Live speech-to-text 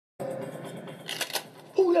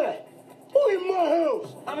Who that? Who in my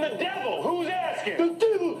house? I'm the devil. Who's asking? The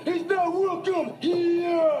devil is not welcome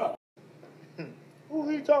here. Who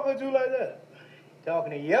he talking to like that?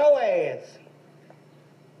 Talking to your ass.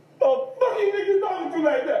 The fucking nigga talking to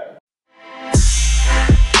like that?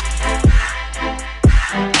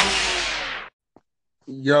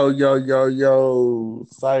 Yo.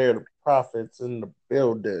 Sire the Prophets in the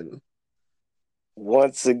building.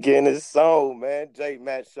 Once again, it's on, man. J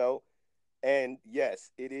Matt Show. And yes,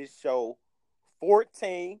 it is show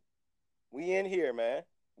 14. We in here, man.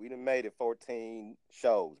 We done made it 14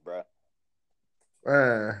 shows, bro.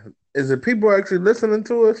 Is it people actually listening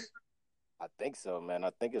to us? I think so, man. I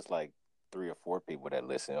think it's like 3 or 4 people that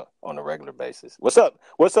listen on a regular basis. What's up?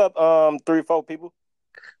 3 or 4 people?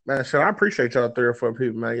 Man, shit, I appreciate y'all 3 or 4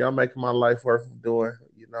 people, man. Y'all making my life worth doing.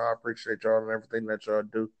 You know, I appreciate y'all and everything that y'all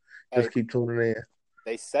do. Just keep tuning in.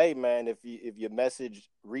 They say, man, if your message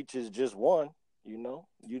reaches just one, you know,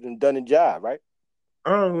 you done the job, right?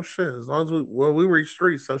 Oh shit! As long as we reach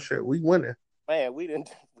 3, so shit, we winning. Man, we done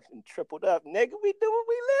tripled up, nigga. We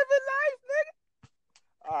living life, nigga.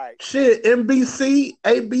 All right. Shit, NBC,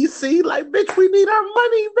 ABC, like, bitch, we need our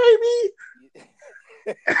money,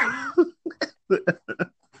 baby.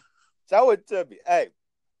 Show it to me. Hey,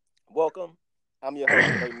 welcome. I'm your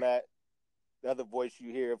host, J Matt. The other voice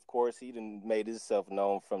you hear, of course, he done made himself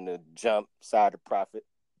known from the jump side of Prophet.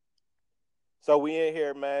 So we in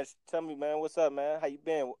here, man. Tell me, man, what's up, man? How you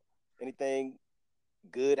been? Anything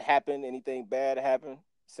good happen? Anything bad happen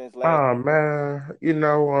since last? Oh man, you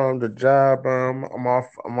know, the job. I'm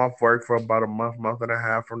off work for about a month and a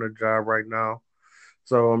half from the job right now.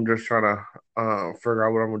 So I'm just trying to figure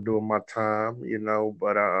out what I'm gonna do with my time, you know.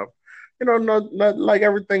 But you know, not like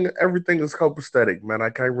everything is copacetic, man.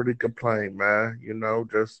 I can't really complain, man. You know,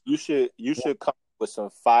 just you should come up with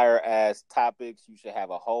some fire ass topics. You should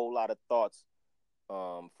have a whole lot of thoughts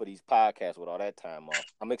for these podcasts with all that time off.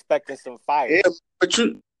 I'm expecting some fire. Yeah, but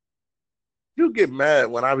you get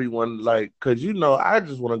mad when I be one, like, cause you know I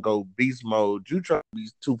just want to go beast mode. You try to be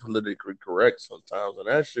too politically correct sometimes, and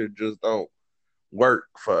that shit just don't work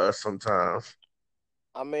for us sometimes.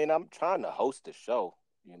 I mean, I'm trying to host a show.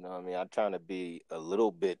 You know what I mean? I'm trying to be a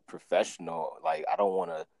little bit professional. Like, I don't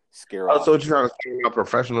want to scare off. So you're trying to say I'm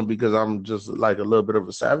professional because I'm just like a little bit of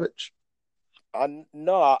a savage?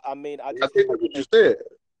 No, I mean, I think what you said.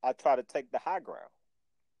 I try to take the high ground.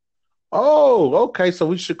 Oh, okay. So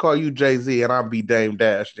we should call you Jay-Z and I'll be Dame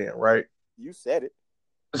Dash then, right? You said it.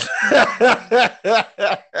 Yeah.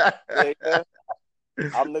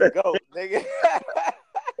 I'm the GOAT, nigga.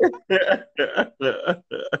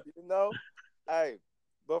 You know? Hey,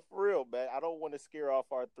 but for real, man, I don't want to scare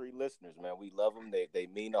off our 3 listeners, man. We love them. They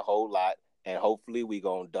mean a whole lot. And hopefully we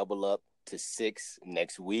going to double up to 6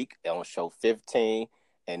 next week on show 15.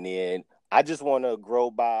 And then I just want to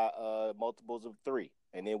grow by multiples of 3.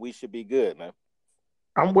 And then we should be good, man.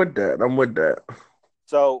 I'm with that.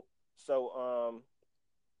 So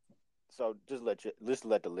just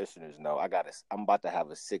let the listeners know. I'm about to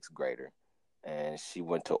have a 6th grader, and she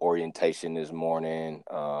went to orientation this morning.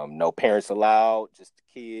 No parents allowed, just the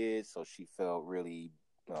kids. So she felt really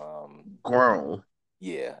grown.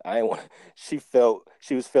 Yeah, I ain't want. She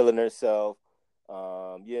was feeling herself.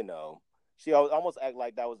 You know, she almost act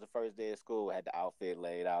like that was the first day of school. Had the outfit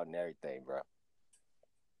laid out and everything, bro.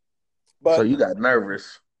 But so you got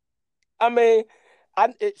nervous. I mean,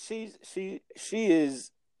 she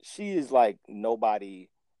is like nobody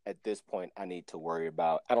at this point I need to worry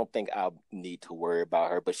about. I don't think I'll need to worry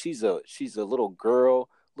about her, but she's a little girl.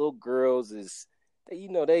 Little girls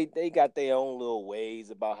they got their own little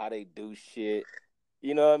ways about how they do shit.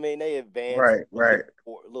 You know what I mean? They advance right.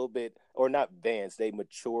 A little bit, or not advance. They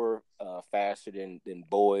mature faster than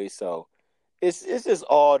boys. So it's just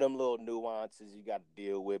all them little nuances you got to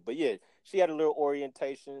deal with. But yeah, she had a little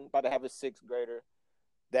orientation. About to have a 6th grader.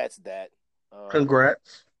 That's that.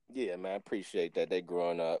 Congrats. Yeah, man. Appreciate that. They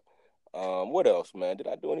growing up. What else, man? Did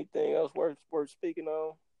I do anything else worth speaking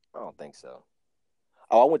of? I don't think so.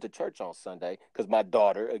 Oh, I went to church on Sunday because my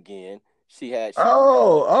daughter, again,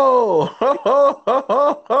 Oh.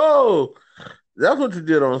 That's what you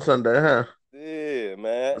did on Sunday, huh? Yeah,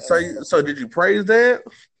 man. So did you praise dance?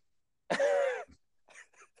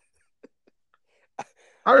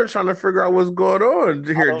 I was trying to figure out what's going on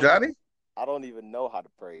here, Johnny. I don't even know how to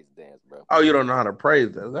praise dance, bro. Oh, you don't know how to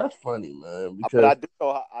praise dance? That's funny, man. Because but I do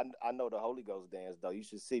know I know the Holy Ghost dance, though. You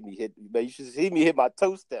should see me hit my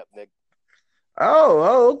 2-step, nigga.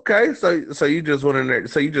 Oh, okay. So you just went in there.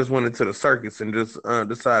 So you just went into the circus and just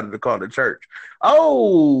decided to call the church.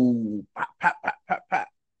 Oh, pop.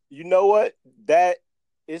 You know what? That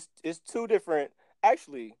is 2 different.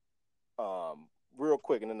 Actually, real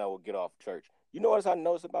quick, and then I will get off church. You know what I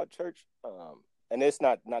noticed about church? And it's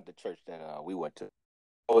not the church that we went to.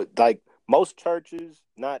 Like most churches,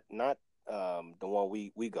 not the one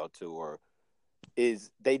we go to, or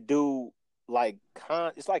is they do like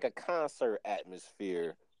it's like a concert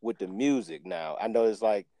atmosphere with the music now. I know it's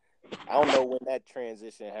like I don't know when that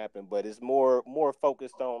transition happened, but it's more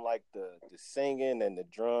focused on like the singing and the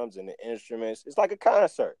drums and the instruments. It's like a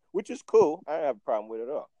concert, which is cool. I don't have a problem with it at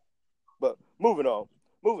all. But moving on.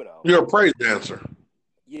 You're a praise dancer.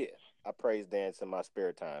 Yeah, I praise dance in my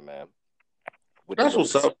spare time, man. That's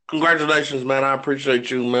what's up. Congratulations, man. I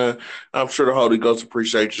appreciate you, man. I'm sure the Holy Ghost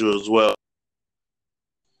appreciates you as well.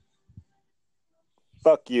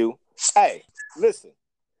 Fuck you. Hey, listen.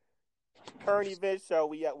 Current event show.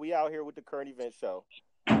 We out here with the current event show.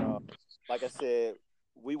 Like I said,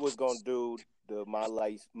 we was gonna do my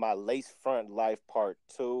lace front life part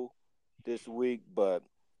 2 this week, but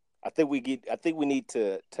I think we need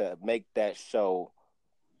to make that show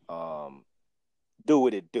do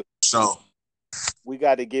what it do. So we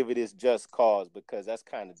got to give it its just cause because that's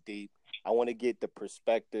kind of deep. I want to get the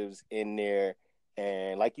perspectives in there,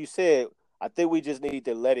 and like you said, I think we just need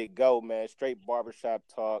to let it go, man. Straight barbershop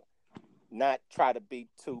talk, not try to be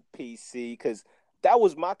too PC, because that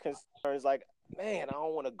was my concerns. Like, man, I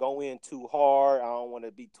don't want to go in too hard. I don't want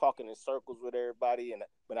to be talking in circles with everybody,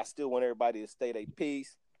 but I still want everybody to stay their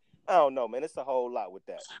peace. I don't know, man. It's a whole lot with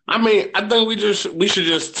that. I mean, I think we should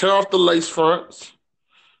just tear off the lace fronts,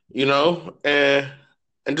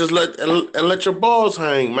 and just let your balls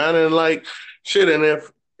hang, man. And like shit, and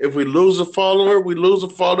if we lose a follower, we lose a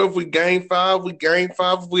follower. If we gain 5, we gain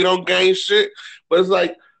 5. If we don't gain shit, but it's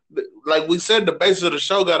like we said, the base of the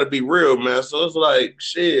show got to be real, man. So it's like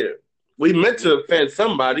shit. We meant to offend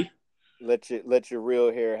somebody. Let your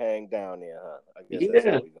real hair hang down there, huh? I guess Yeah. that's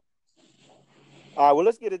how we go. All right, well,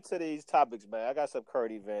 let's get into these topics, man. I got some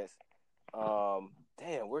current events.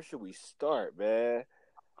 Damn, where should we start, man?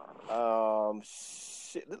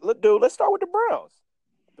 Shit, dude, let's start with the Browns.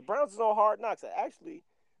 The Browns is on Hard Knocks. Actually,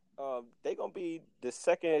 they gonna be the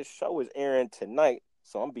second show is airing tonight,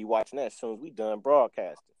 so I'm gonna be watching that as soon as we done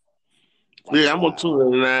broadcasting. Yeah, I'm gonna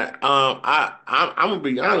tune in that. I'm gonna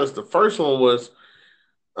be honest. The first one was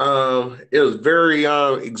it was very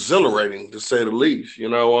exhilarating to say the least.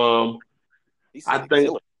 I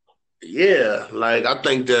think, yeah, like I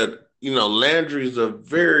think that Landry's a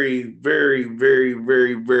very, very, very,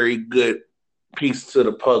 very, very good piece to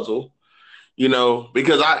the puzzle.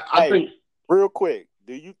 Because I think real quick,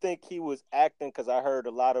 do you think he was acting? Because I heard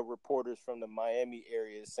a lot of reporters from the Miami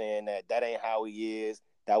area saying that ain't how he is.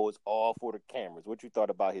 That was all for the cameras. What you thought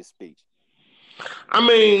about his speech? I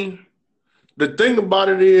mean, the thing about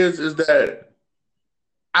it is that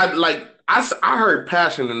I heard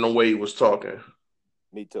passion in the way he was talking.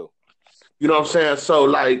 Me too. You know what I'm saying? So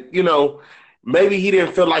maybe he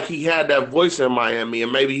didn't feel like he had that voice in Miami,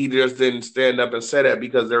 and maybe he just didn't stand up and say that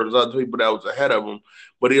because there was other people that was ahead of him,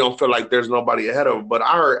 but he don't feel like there's nobody ahead of him. But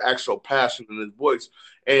I heard actual passion in his voice,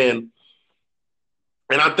 and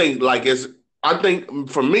I think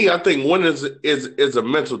for me, I think winning is a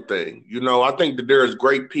mental thing. I think that there's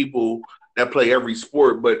great people that play every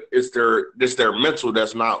sport, but it's their mental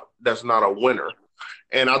that's not a winner.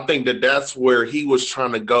 And I think that that's where he was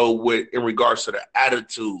trying to go with in regards to the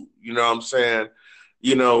attitude. You know what I'm saying?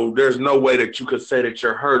 There's no way that you could say that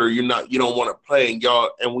you're hurt or you don't want to play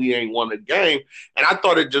and we ain't won the game. And I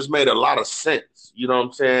thought it just made a lot of sense. You know what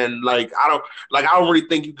I'm saying? Like I don't really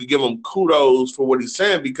think you could give him kudos for what he's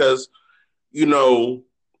saying because,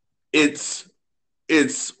 it's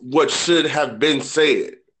what should have been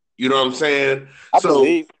said. You know what I'm saying?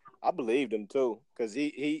 I believed him too, because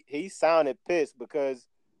he sounded pissed because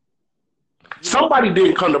somebody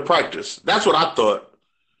didn't come to practice. That's what I thought.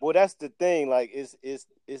 Well, that's the thing. Like, it's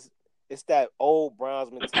that old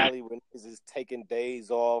Browns mentality when niggas is taking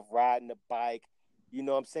days off, riding the bike. You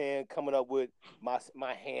know what I'm saying? Coming up with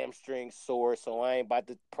my hamstring sore, so I ain't about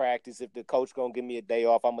to practice. If the coach gonna give me a day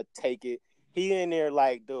off, I'm gonna take it. He in there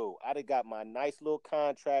like, dude, I done got my nice little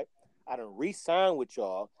contract. I done re-signed with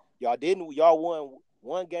y'all. Y'all won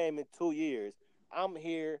one game in 2 years. I'm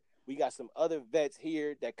here. We got some other vets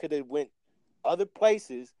here that could have went other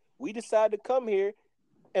places. We decided to come here,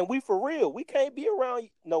 and we for real. We can't be around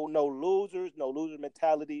no losers, no loser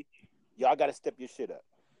mentality. Y'all got to step your shit up.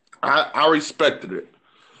 I respected it.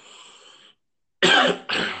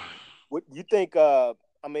 What you think? I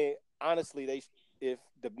mean, honestly, if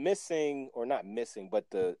the missing or not missing, but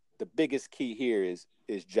the biggest key here is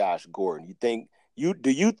Josh Gordon.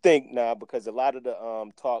 Do you think now, because a lot of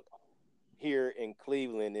the talk here in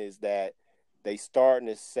Cleveland is that they starting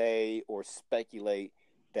to say or speculate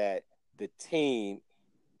that the team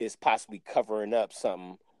is possibly covering up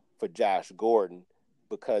something for Josh Gordon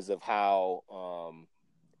because of how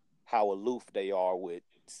aloof they are with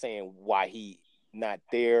saying why he not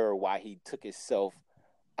there or why he took himself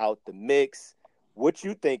out the mix. What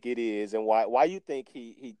you think it is, and why you think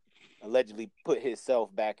he allegedly put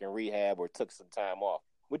himself back in rehab or took some time off?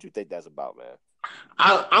 What you think that's about, man?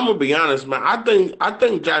 I'm gonna be honest, man. I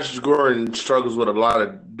think Josh Gordon struggles with a lot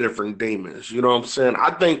of different demons. You know what I'm saying?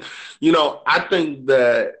 I think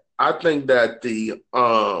that I think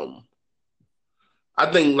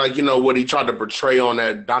like what he tried to portray on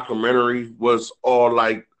that documentary was all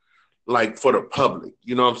like for the public.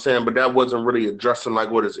 You know what I'm saying? But that wasn't really addressing like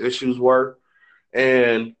what his issues were.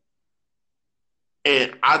 And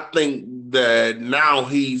and I think that now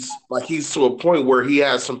he's to a point where he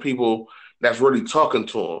has some people that's really talking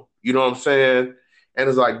to him. You know what I'm saying? And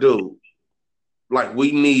it's like, dude, like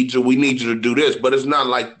we need you to do this. But it's not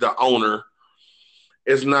like the owner.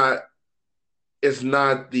 It's not it's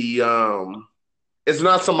not the it's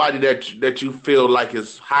not somebody that you feel like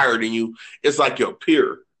is higher than you. It's like your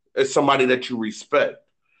peer. It's somebody that you respect.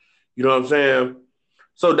 You know what I'm saying?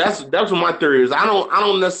 So that's what my theory is. I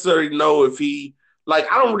don't necessarily know if he like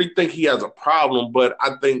I don't really think he has a problem, but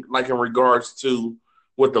I think like in regards to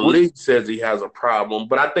what the league says he has a problem,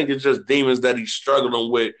 but I think it's just demons that he's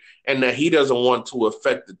struggling with and that he doesn't want to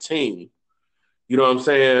affect the team. You know what I'm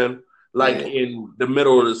saying? Like in the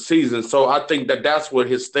middle of the season. So I think that that's what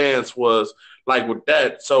his stance was like with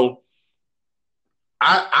that. So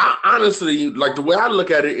I honestly like the way I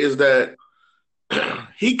look at it is that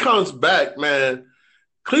he comes back, man.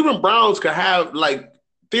 Cleveland Browns could have like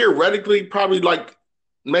theoretically probably like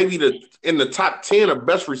maybe in the top 10 of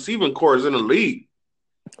best receiving cores in the league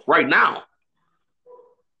right now.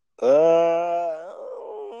 I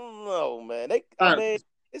don't know, man. I mean,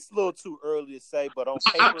 it's a little too early to say, but on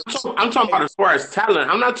paper, I'm talking about as far as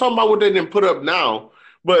talent. I'm not talking about what they didn't put up now.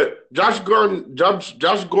 But Josh Gordon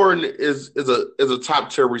is a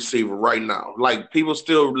top tier receiver right now. Like people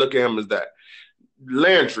still look at him as that.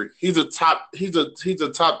 Landry, he's a top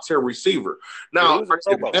tier receiver. Now, are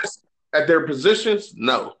they best at their positions?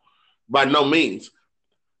 No, by no means.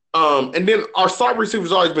 And then our slot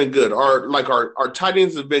receivers always been good. Our tight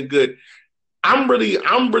ends have been good. I'm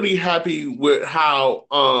really happy with how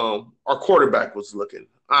our quarterback was looking.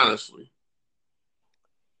 Honestly,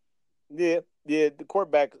 yeah. The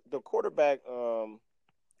quarterbacks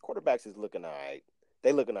is looking all right.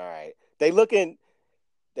 They looking all right. They looking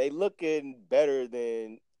better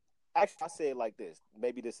than. Actually, I say it like this.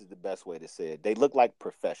 Maybe this is the best way to say it. They look like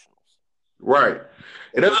professionals. right?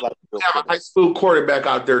 It doesn't have a high school quarterback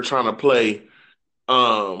out there trying to play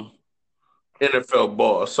NFL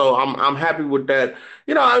ball. So I'm happy with that.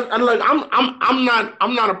 I'm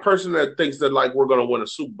not a person that thinks that like we're gonna win a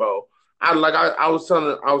Super Bowl. I was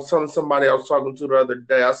telling somebody I was talking to the other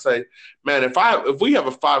day. I say, man, if we have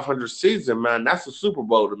a 500 season, man, that's a Super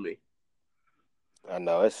Bowl to me. I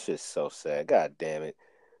know it's just so sad. God damn it!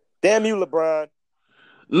 Damn you, LeBron.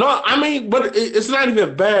 No, I mean, but it's not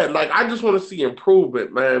even bad. Like I just want to see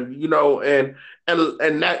improvement, man.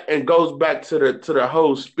 And goes back to the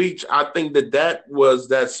whole speech. I think that was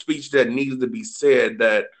that speech that needs to be said.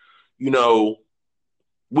 That you know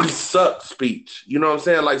we suck speech. You know what I'm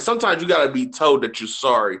saying? Like sometimes you got to be told that you're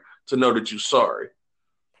sorry to know that you're sorry.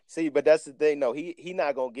 See, but that's the thing. No, he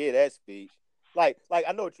not gonna get that speech. Like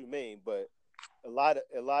I know what you mean, but a lot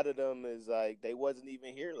of them is like they wasn't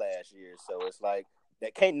even here last year, so it's like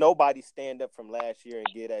that can't nobody stand up from last year and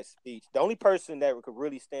get that speech. The only person that could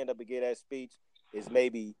really stand up and get that speech is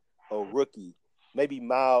maybe a rookie, maybe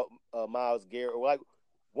Miles Garrett, or like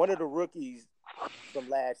one of the rookies from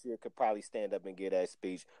last year could probably stand up and get that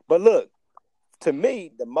speech. But look, to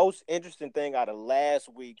me, the most interesting thing out of last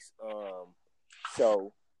week's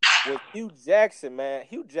show was Hugh Jackson, man.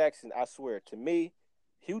 Hugh Jackson, I swear, to me,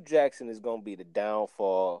 Hugh Jackson is going to be the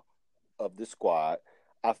downfall of the squad.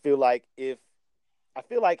 I feel like he's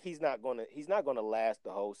not gonna last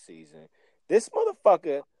the whole season. This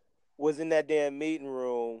motherfucker was in that damn meeting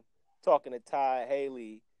room talking to Ty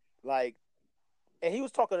Haley, like, and he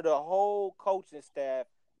was talking to the whole coaching staff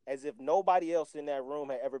as if nobody else in that room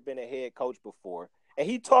had ever been a head coach before. And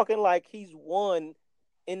he talking like he's won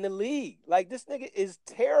in the league. Like this nigga is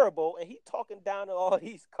terrible, and he talking down to all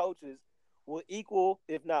these coaches with equal,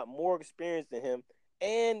 if not more, experience than him,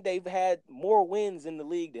 and they've had more wins in the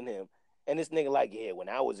league than him. And this nigga like, yeah, when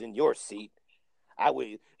I was in your seat, I would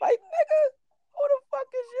like, nigga, who the fuck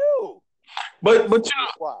is you?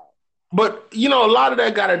 But a lot of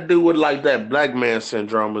that got to do with like that black man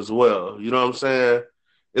syndrome as well. You know what I'm saying?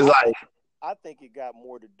 It's like I think it got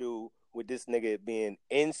more to do with this nigga being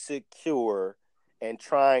insecure and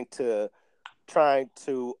trying to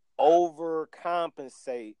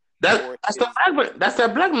overcompensate. That's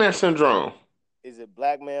that black man syndrome. Is it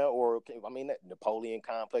black man or Napoleon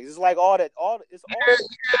complex? It's like all that.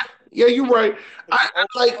 Yeah, you're right. I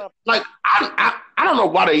don't know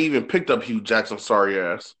why they even picked up Hugh Jackson. Sorry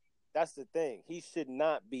ass. That's the thing. He shouldn't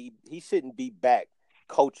be back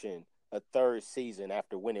coaching a third season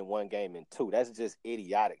after winning one game in two. That's just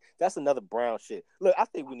idiotic. That's another Brown shit. Look, I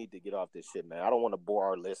think we need to get off this shit, man. I don't want to bore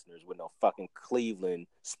our listeners with no fucking Cleveland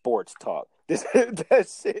sports talk. That shit.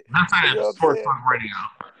 That's sports talk radio.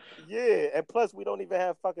 Yeah, and plus we don't even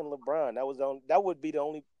have fucking LeBron. That would be the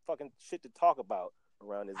only fucking shit to talk about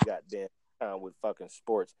around this goddamn time with fucking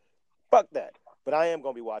sports. Fuck that. But I am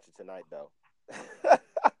gonna be watching tonight though.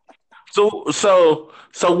 So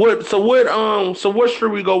what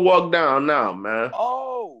should we go walk down now, man?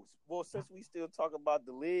 Oh, well, since we still talk about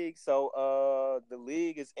the league, so the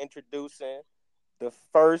league is introducing the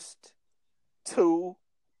first 2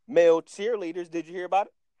 male cheerleaders. Did you hear about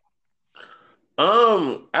it?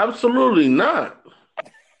 Absolutely not.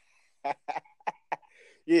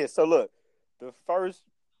 Yeah, so look, the first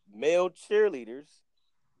male cheerleaders,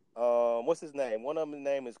 what's his name? One of them's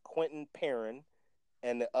name is Quentin Perrin,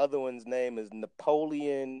 and the other one's name is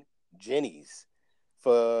Napoleon Jennings.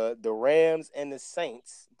 For the Rams and the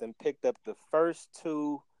Saints, then picked up the first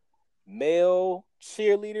 2 male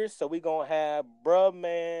cheerleaders. So we're going to have bruh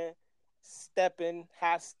man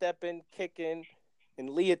high stepping, kicking, in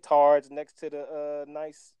leotards next to the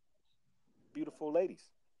nice, beautiful ladies.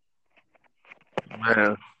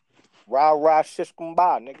 Man. Rah, shish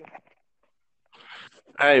kumbah, nigga.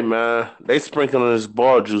 Hey, man, they sprinkling this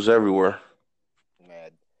ball juice everywhere.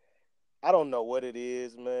 Man, I don't know what it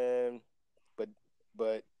is, man,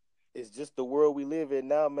 but it's just the world we live in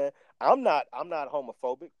now, man. I'm not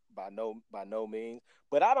homophobic by no means,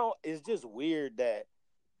 but it's just weird that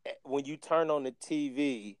when you turn on the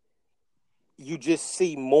TV, you just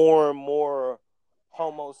see more and more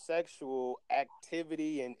homosexual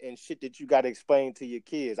activity and shit that you got to explain to your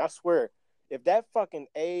kids. I swear, if that fucking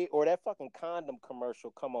that fucking condom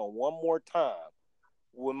commercial come on one more time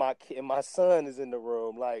when my son is in the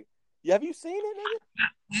room, like, have you seen it, nigga?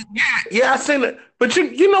 Yeah, I seen it. But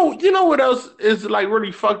you know what else is like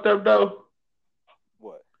really fucked up though?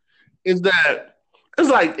 What? Is that it's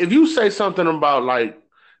like if you say something about like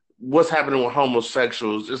what's happening with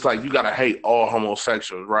homosexuals, it's like you gotta hate all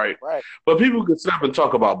homosexuals, right? Right. But people could stop and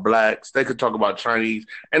talk about blacks, they could talk about Chinese,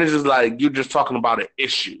 and it's just like you're just talking about an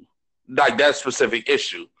issue. Like that specific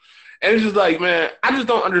issue. And it's just like, man, I just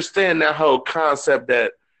don't understand that whole concept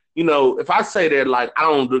that, if I say that like I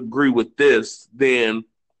don't agree with this, then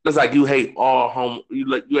it's like you hate all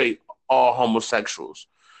you hate all homosexuals.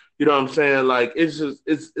 You know what I'm saying? Like it's just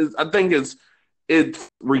it's I think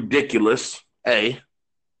it's ridiculous. A,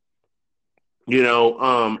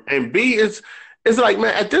 and B, it's like,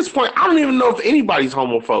 man, at this point, I don't even know if anybody's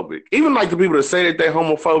homophobic. Even like the people that say that they're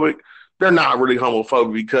homophobic, they're not really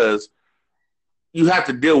homophobic because you have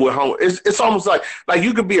to deal with It's almost like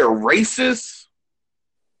you could be a racist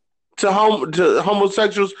to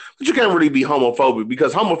homosexuals, but you can't really be homophobic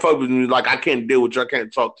because homophobic means like I can't deal with you, I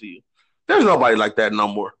can't talk to you. There's nobody like that no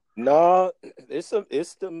more. No, it's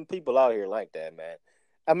some people out here like that, man.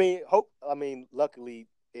 I mean, luckily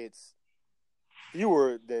it's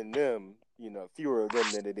fewer than them, fewer of them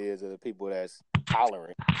than it is of the people that's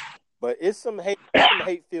tolerant. But it's some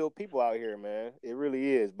hate-filled people out here, man. It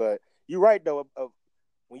really is. But you're right though.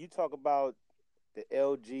 When you talk about the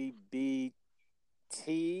LGBT,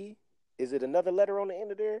 is it another letter on the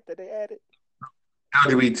end of there that they added?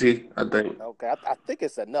 LGBT, I think. Okay, I think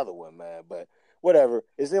it's another one, man. But whatever.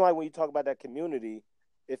 It seems like when you talk about that community,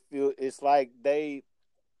 it's like they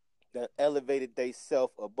elevated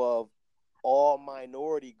themselves above all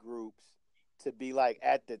minority groups to be like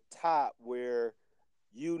at the top where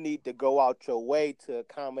you need to go out your way to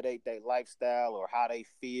accommodate their lifestyle or how they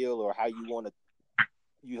feel or how you want to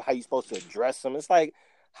how you supposed to address them. It's like,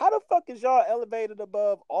 how the fuck is y'all elevated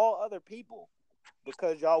above all other people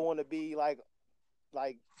because y'all want to be like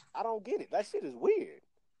I don't get it. That shit is weird.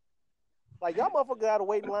 Like y'all motherfuckers got to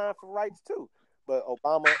wait in line for rights too. But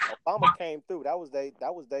Obama came through. That was they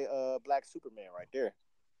Black Superman right there.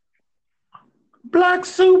 Black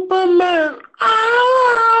Superman.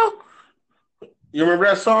 Oh! You remember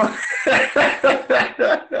that song?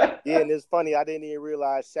 Yeah, and it's funny. I didn't even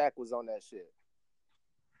realize Shaq was on that shit.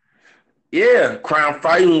 Yeah, crime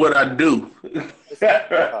fighting what I do.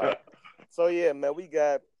 So yeah, man, we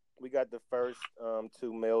got the first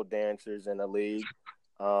 2 male dancers in the league.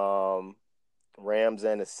 Rams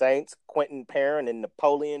and the Saints, Quentin Perrin and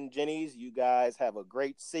Napoleon Jennings. You guys have a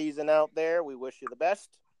great season out there. We wish you the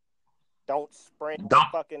best. Don't sprain your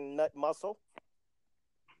fucking nut muscle.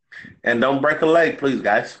 And don't break a leg, please,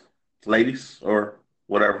 guys, ladies, or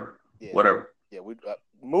whatever. Yeah. Whatever. Yeah, we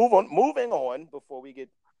moving on before we get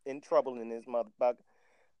in trouble in this motherfucker.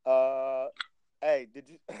 Hey, did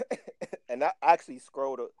you? And I actually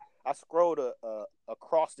scrolled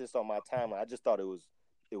across this on my timeline. I just thought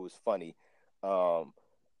it was funny.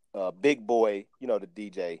 Big Boy, you know the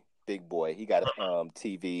DJ Big Boy. He got a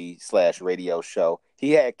TV/radio show.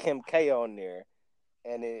 He had Kim K on there,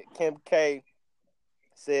 and Kim K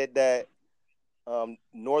said that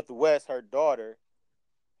Northwest, her daughter,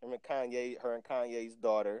 her and Kanye's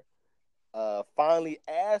daughter, finally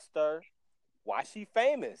asked her why she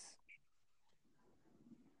famous.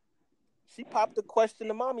 She popped the question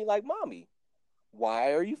to mommy, like, "Mommy,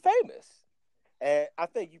 why are you famous?" And I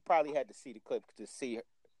think you probably had to see the clip to see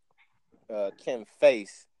Kim's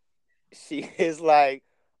face. She is like,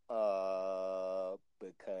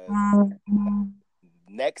 because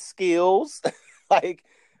neck skills, like,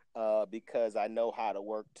 because I know how to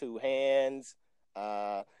work two hands.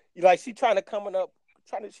 Like she trying to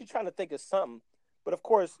think of something, but of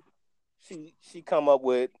course, she come up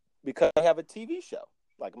with because I have a TV show.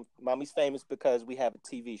 Like, mommy's famous because we have a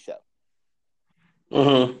TV show.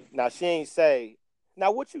 Mm-hmm. Now she ain't say.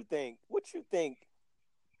 Now what you think?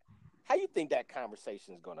 How you think that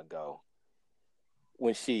conversation is gonna go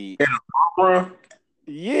when she?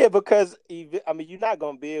 Yeah, because I mean, you're not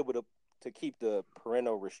gonna be able to keep the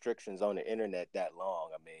parental restrictions on the internet that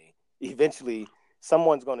long. I mean, eventually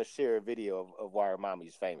someone's gonna share a video of why her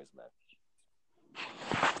mommy's famous, man.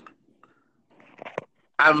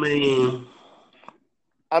 I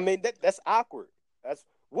mean that's awkward. That's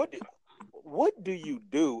what do you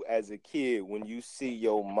do as a kid when you see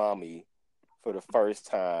your mommy for the first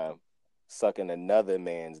time sucking another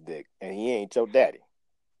man's dick and he ain't your daddy?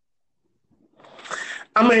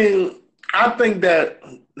 I mean, I think that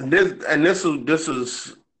this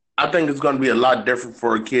is I think it's going to be a lot different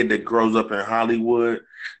for a kid that grows up in Hollywood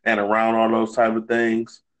and around all those type of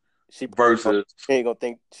things. She ain't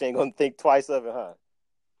gonna think twice of it, huh?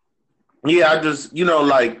 Yeah, I just we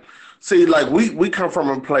come from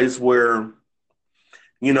a place where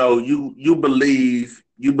you believe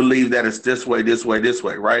that it's this way,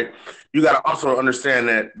 right? You got to also understand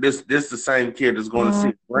that this the same kid is going to see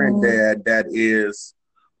a granddad that is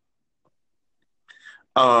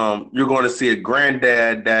you're going to see a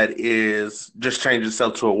granddad that is just changed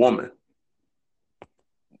himself to a woman.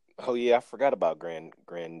 Oh yeah, I forgot about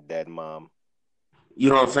granddad mom. You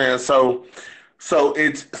know what I'm saying? So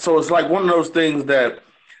it's like one of those things that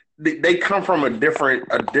they come from a different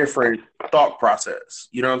thought process.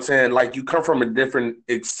 You know what I'm saying? Like you come from a different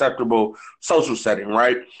acceptable social setting,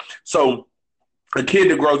 right? So a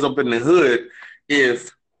kid that grows up in the hood,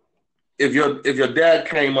 if your dad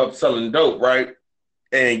came up selling dope, right,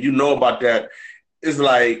 and you know about that, it's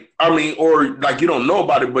like, I mean, or like you don't know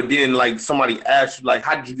about it, but then like somebody asks you, like,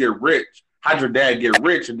 how did you get rich? How'd your dad get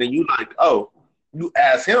rich? And then you like, oh, you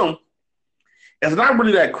ask him. It's not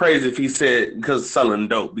really that crazy if he said because selling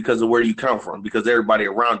dope, because of where you come from, because everybody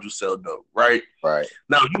around you sell dope, right? Right.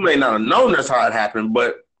 Now, you may not have known that's how it happened,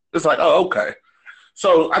 but it's like, oh, okay.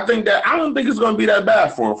 So I don't think it's going to be that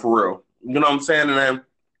bad for him, for real. You know what I'm saying? And then,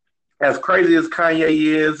 as crazy as Kanye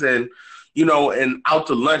is and, and out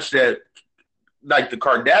to lunch that, like the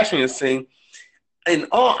Kardashians sing, in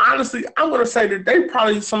all honesty, I'm going to say that they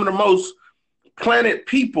probably some of the most planted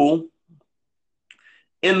people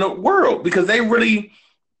in the world because they really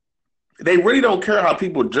don't care how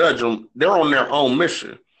people judge them. They're on their own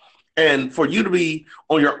mission. And for you to be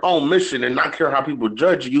on your own mission and not care how people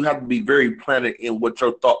judge you, you have to be very planted in what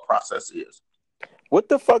your thought process is. What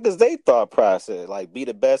the fuck is their thought process? Like, be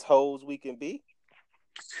the best hoes we can be?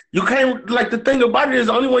 You can't, like, the thing about it is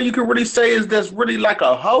the only one you can really say is that's really like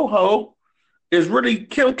a ho-ho is really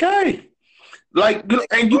Kim K. Like,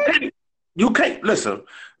 and you can't listen.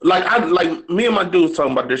 Like me and my dude was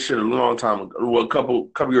talking about this shit a long time ago, well, a couple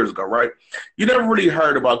years ago, right? You never really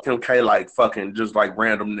heard about Kim K like fucking just like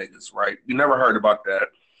random niggas, right? You never heard about that.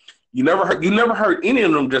 You never heard any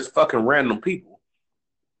of them just fucking random people.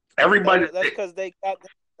 Everybody. That's because they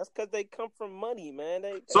come from money, man.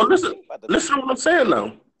 So listen to what I'm saying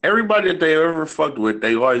though. Everybody that they ever fucked with,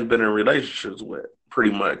 they always been in relationships with, pretty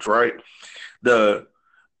much, right? The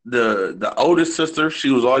oldest sister, she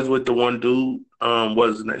was always with the one dude.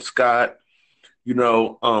 What's his name? Scott.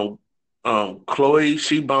 Chloe,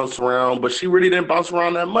 she bounced around, but she really didn't bounce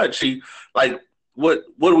around that much. She what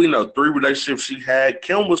do we know? 3 relationships she had.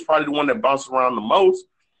 Kim was probably the one that bounced around the most.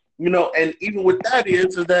 And even with that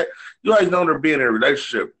is that you always know they're being in a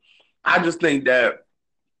relationship. I just think that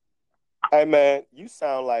Hey man, you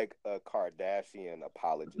sound like a Kardashian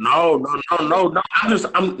apologist. no.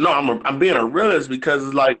 I'm being a realist because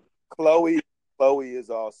it's like Chloe is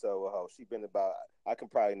also a hoe. She been about. I can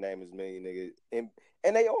probably name as many niggas, and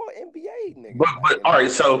they all NBA niggas. but all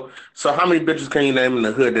right, so how many bitches can you name in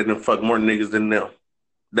the hood that done fuck more niggas than them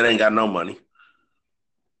that ain't got no money?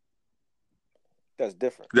 That's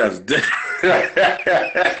different. That's different.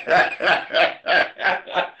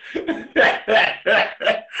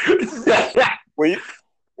 when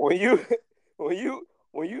you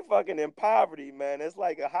fucking in poverty, man, it's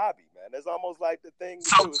like a hobby, man. It's almost like the thing.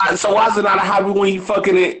 So why is it not a hobby when you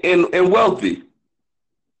fucking in wealthy?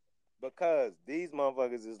 Because these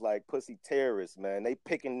motherfuckers is like pussy terrorists, man. They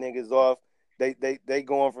picking niggas off. They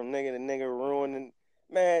going from nigga to nigga, ruining.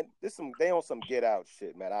 Man, they on some get out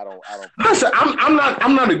shit, man. I don't. Listen, I'm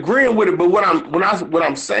not agreeing with it, but what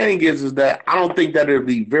I'm saying is that I don't think that it'd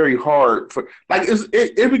be very hard for like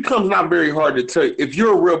it becomes not very hard to tell if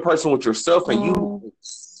you're a real person with yourself and you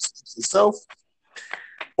yourself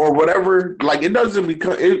or whatever. Like it doesn't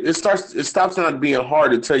become it stops not being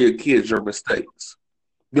hard to tell your kids your mistakes.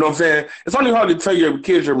 You know what I'm saying? It's only hard to tell your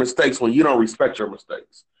kids your mistakes when you don't respect your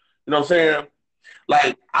mistakes. You know what I'm saying?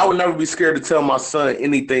 Like, I would never be scared to tell my son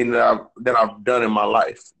anything that I've done in my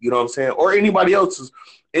life. You know what I'm saying? Or anybody else's.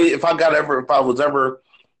 If I was ever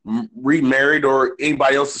remarried or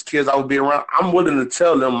anybody else's kids I would be around, I'm willing to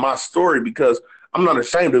tell them my story because I'm not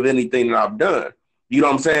ashamed of anything that I've done. You know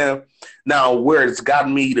what I'm saying? Now, where it's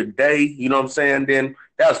gotten me today, you know what I'm saying, then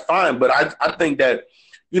that's fine. But I think that,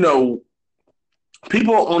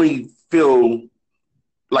 people only feel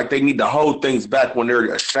like they need to hold things back when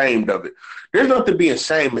they're ashamed of it. There's nothing to be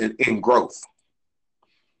ashamed in growth.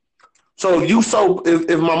 So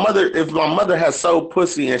if my mother has sold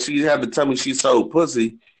pussy and she had to tell me she sold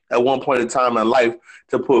pussy at one point in time in life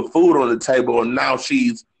to put food on the table, and now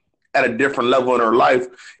she's at a different level in her life,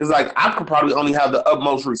 it's like I could probably only have the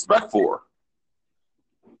utmost respect for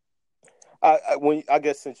her. I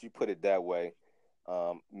guess since you put it that way,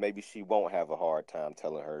 maybe she won't have a hard time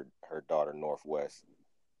telling her daughter Northwest.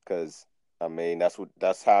 Because I mean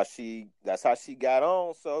that's how she got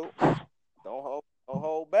on. So don't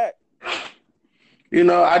hold back.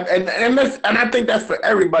 I think that's for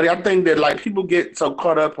everybody. I think that like people get so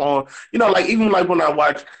caught up on like even like when I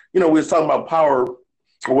watch we was talking about Power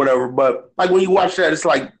or whatever, but like when you watch that, it's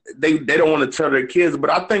like they don't want to tell their kids. But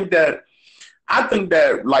I think that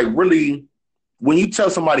like really when you tell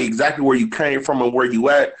somebody exactly where you came from and where you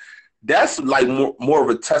at, that's like more of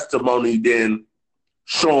a testimony than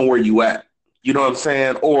showing where you at. You know what I'm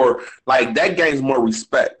saying? Or like that gains more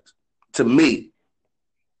respect to me.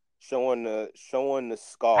 Showing the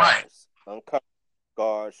scars, right. Uncovering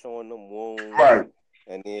scars, showing them wounds, right?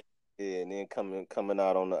 And then coming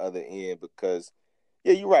out on the other end because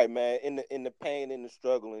you're right, man. In the pain and the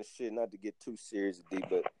struggle and shit. Not to get too serious and deep,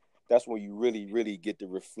 but that's when you really, really get to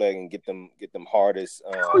reflect and get them hardest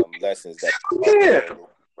lessons.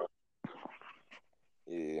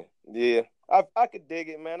 Yeah. I could dig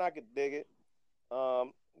it, man. I could dig it.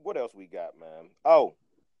 What else we got, man?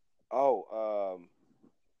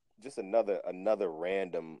 Just another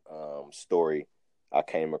random story I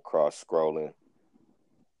came across scrolling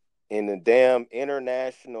in the damn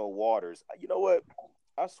international waters. You know what?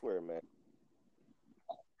 I swear, man.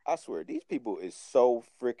 These people is so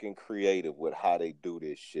freaking creative with how they do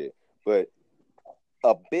this shit. But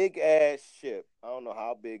a big ass ship. I don't know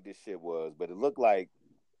how big this shit was, but it looked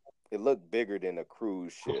bigger than a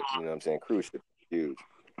cruise ship. You know what I'm saying? Cruise ship is huge.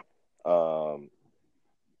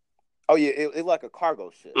 It like a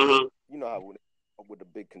cargo ship. Mm-hmm. You know how with the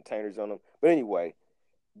big containers on them. But anyway,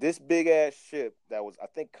 this big ass ship that was, I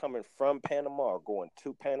think, coming from Panama or going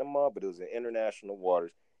to Panama, but it was in international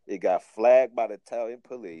waters. It got flagged by the Italian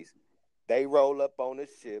police. They roll up on the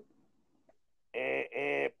ship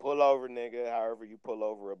and pull over, nigga. However you pull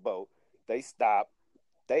over a boat, they stop.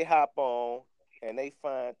 They hop on. And they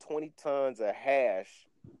find 20 tons of hash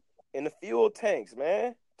in the fuel tanks,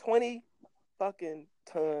 man. 20 fucking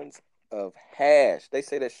tons of hash. They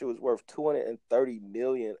say that shit was worth $230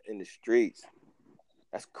 million in the streets.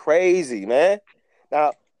 That's crazy, man.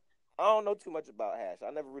 Now, I don't know too much about hash. I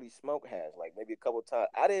never really smoked hash, like maybe a couple of times.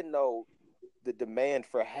 I didn't know the demand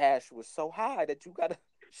for hash was so high that you got to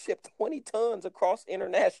ship 20 tons across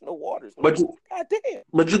international waters. But goddamn.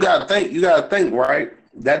 But you gotta think, right?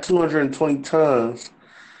 That 220 tons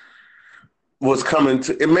was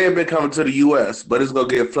it may have been coming to the US, but it's gonna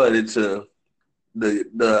get flooded to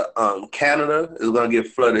the Canada, it's gonna get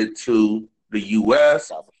flooded to the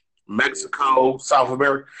US, Mexico, South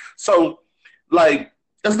America. So, like,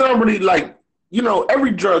 it's not really like,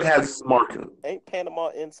 every drug has its market. Ain't Panama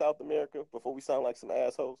in South America before we sound like some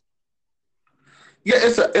assholes? Yeah,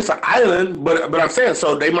 it's an island, but I'm saying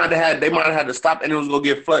so they might have had to stop and it was gonna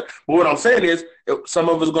get flooded. But what I'm saying is some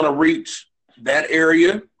of it's gonna reach that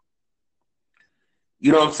area.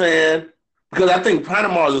 You know what I'm saying? Because I think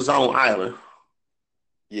Panama is its own island.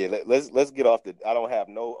 Yeah, let's get off the. I don't have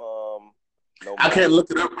no. I can't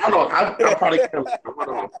look it up. Hold on, I probably can't. Hold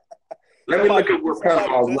on. Let me look at where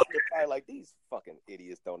Panama is. Probably like these fucking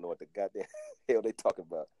idiots don't know what the goddamn hell they talking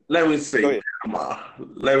about. Let me see. Panama.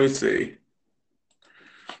 Let me see.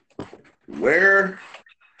 Where?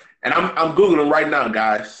 And I'm Googling right now,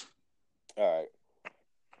 guys. All right.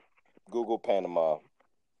 Google Panama.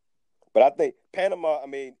 But I think Panama,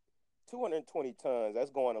 220 tons,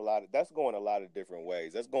 that's going a lot of different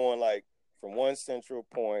ways. That's going like from one central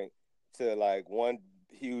point to like one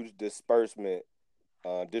huge disbursement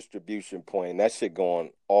distribution point. And that shit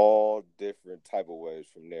going all different type of ways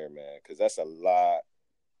from there, man. Because that's a lot.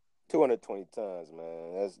 220 tons,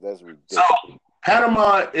 man. That's ridiculous. So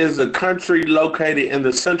Panama is a country located in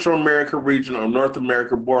the Central America region of North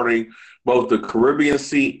America, bordering both the Caribbean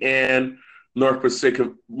Sea and North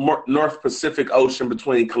Pacific Ocean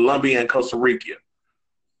between Colombia and Costa Rica.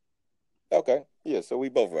 Okay, yeah, so we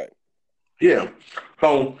both right. Yeah,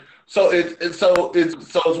 so it's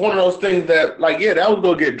one of those things that that was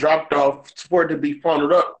gonna get dropped off for it to be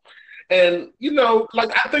funneled up, and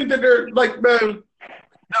I think that they're man.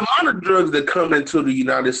 The amount of drugs that come into the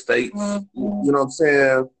United States, you know what I'm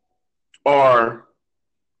saying, are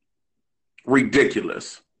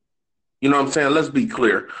ridiculous. You know what I'm saying? Let's be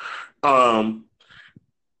clear.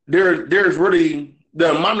 There's really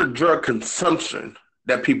the amount of drug consumption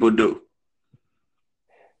that people do.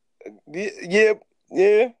 Yeah.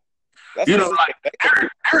 That's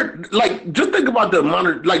just think about the amount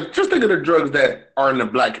of just think of the drugs that are in the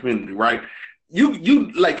black community, right?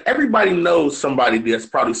 You everybody knows somebody that's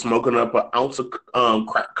probably smoking up an ounce of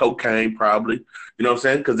crack cocaine, probably. You know what I'm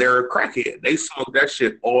saying? Because they're a crackhead. They smoke that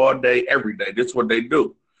shit all day, every day. That's what they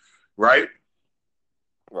do, right?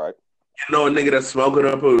 Right. You know a nigga that's smoking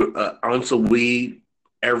up an ounce of weed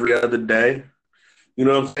every other day. You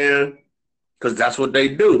know what I'm saying? Because that's what they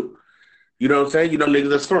do. You know what I'm saying? Niggas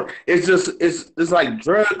that's smoking. It's just it's like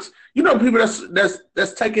drugs. People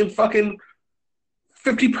that's taking fucking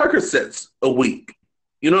 50 Percocets a week.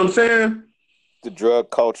 You know what I'm saying? The drug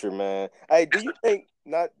culture, man. Hey, do you think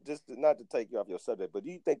not to take you off your subject, but do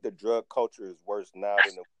you think the drug culture is worse now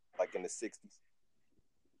than in the 60s?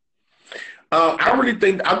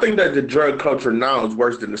 I think that the drug culture now is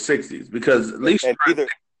worse than the 60s because at least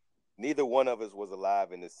neither one of us was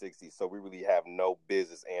alive in the 60s, so we really have no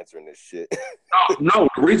business answering this shit. No,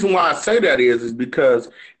 the reason why I say that is because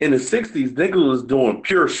in the 60s, niggas was doing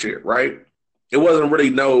pure shit, right? It wasn't really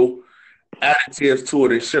no additives to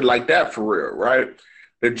it and shit like that for real, right?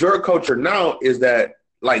 The drug culture now is that,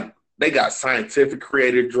 they got scientific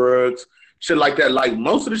created drugs, shit like that. Like,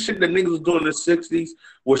 most of the shit that niggas was doing in the 60s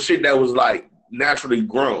was shit that was, naturally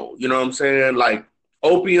grown. You know what I'm saying? Like,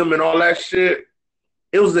 opium and all that shit,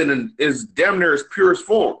 it's damn near its purest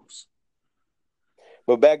forms.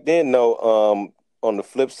 But back then, though, on the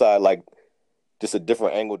flip side, just a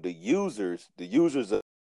different angle, the users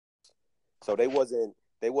so they wasn't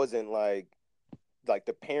like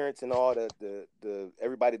the parents and all the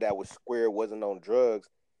everybody that was square wasn't on drugs.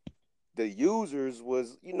 The users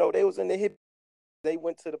was, they was in the hip. They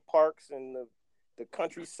went to the parks and the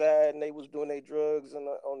countryside and they was doing their drugs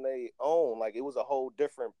on their own. Like, it was a whole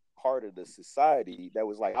different part of the society that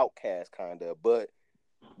was outcast kind of. But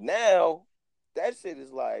now that shit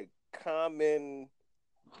is common.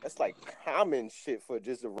 That's common shit for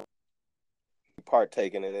just a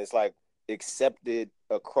partaking, and it's accepted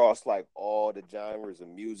across all the genres of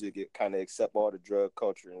music. It kind of accept all the drug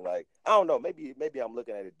culture, and I don't know, maybe I'm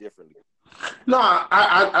looking at it differently. No,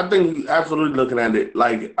 I think you're absolutely looking at it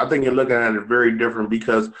I think you're looking at it very different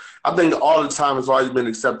because I think all the time it's always been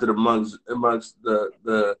accepted amongst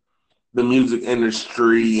the music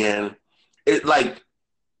industry, and it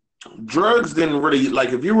drugs didn't really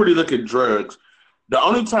if you really look at drugs, the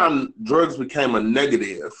only time drugs became a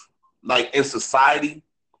negative in society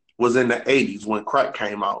was in the 80s when crack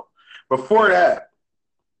came out. Before that,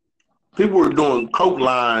 people were doing coke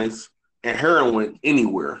lines and heroin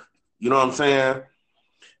anywhere. You know what I'm saying?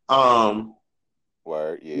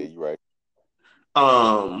 Word, yeah, you're right.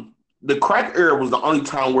 The crack era was the only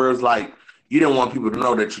time where it's you didn't want people to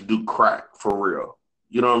know that you do crack for real.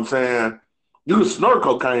 You know what I'm saying? You can snort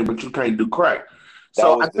cocaine, but you can't do crack. That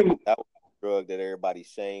was the drug that everybody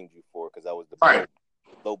shamed you for because that was the right.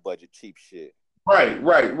 low budget, cheap shit.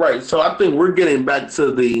 Right. So I think we're getting back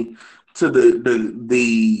to the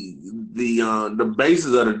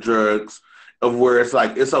basis of the drugs, of where it's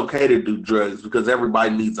like it's okay to do drugs because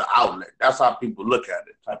everybody needs an outlet. That's how people look at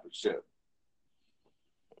it, type of shit.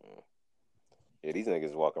 Yeah, these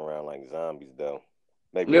niggas walking around like zombies though.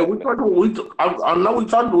 Maybe Yeah, that. we talked. I know we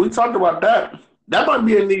talked about that. That might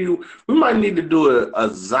be a new. We might need to do a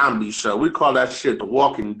zombie show. We call that shit The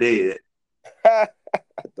Walking Dead. The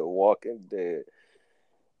Walking Dead.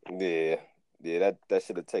 Yeah, that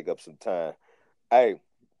should have take up some time. Hey,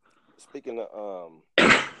 speaking of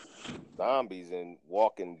zombies and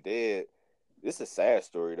Walking Dead, this is a sad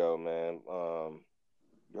story though, man. You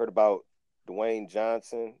heard about Dwayne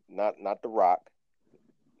Johnson, not The Rock.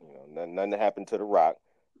 You know, nothing happened to The Rock.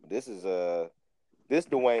 This is this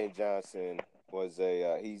Dwayne Johnson was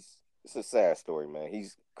it's a sad story, man.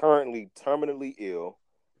 He's currently terminally ill.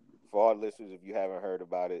 For all listeners, if you haven't heard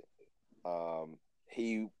about it,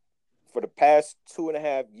 he for the past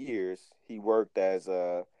 2.5 years he worked as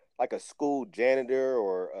like a school janitor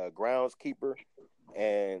or a groundskeeper,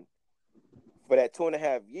 and for that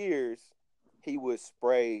 2.5 years he would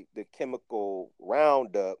spray the chemical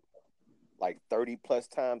Roundup like 30 plus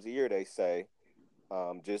times a year, they say,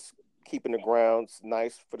 just keeping the grounds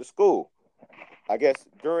nice for the school. I guess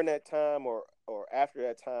during that time or after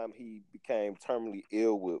that time, he became terminally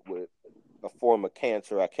ill with a form of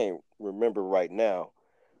cancer. I can't remember right now,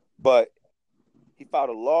 but he filed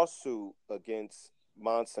a lawsuit against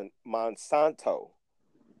Monsanto,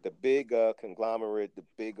 the big conglomerate, the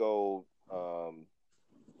big old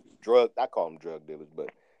drug. I call them drug dealers, but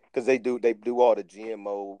because they do all the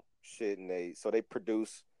GMO shit, and they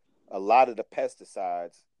produce a lot of the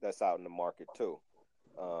pesticides that's out in the market too.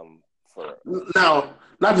 Now,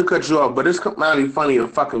 not to cut you off, but it's mighty funny a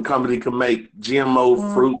fucking company can make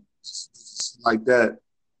GMO fruit like that.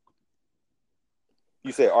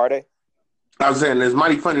 You say, are they? I was saying it's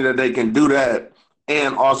mighty funny that they can do that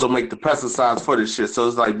and also make the pesticides for this shit. So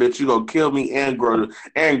it's like, bitch, you gonna kill me and grow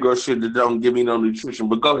shit that don't give me no nutrition.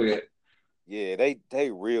 But go ahead. Yeah, they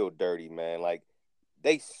real dirty, man. Like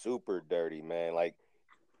they super dirty, man. Like,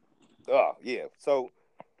 oh yeah. So,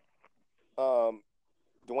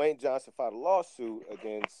 Dwayne Johnson filed a lawsuit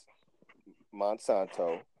against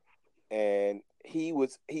Monsanto, and he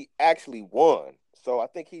actually won. So I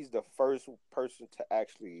think he's the first person to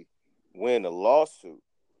actually win a lawsuit,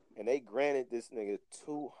 and they granted this nigga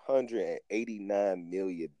 $289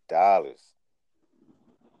 million.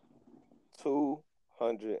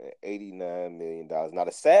 $289 million. Now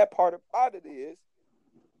the sad part about it is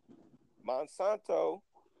Monsanto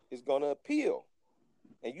is gonna appeal,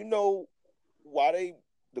 and you know why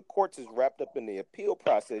the courts is wrapped up in the appeal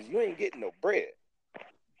process. You ain't getting no bread,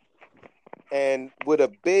 and with a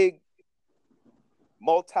big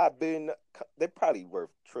multi-billion, they're probably worth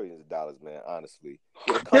trillions of dollars, man. Honestly,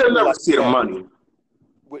 You'll never see the money.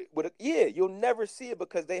 You'll never see it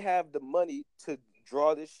because they have the money to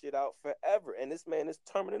draw this shit out forever, and this man is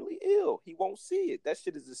terminally ill. He won't see it. That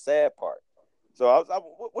shit is the sad part. So,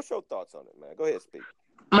 what's your thoughts on it, man? Go ahead, speak.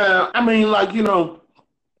 Man, I mean, like, you know,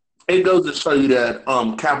 it goes to show you that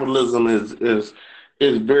capitalism is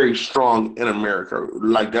very strong in America.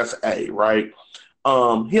 Like that's right.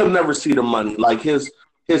 He'll never see the money. Like his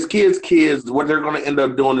kids, what they're going to end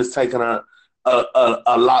up doing is taking a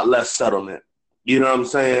lot less settlement. You know what I'm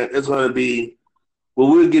saying? It's going to be, well,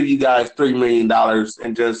 we'll give you guys $3 million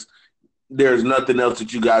and just there's nothing else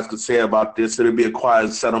that you guys could say about this. It'll be a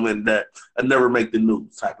quiet settlement that I never make the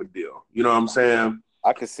news type of deal. You know what I'm saying?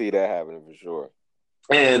 I could see that happening for sure.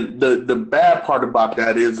 And the bad part about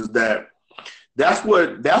that is that that's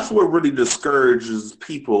what really discourages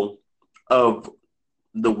people of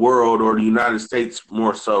the world or the United States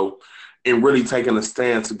more so in really taking a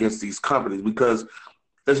stance against these companies because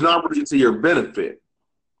it's not really to your benefit.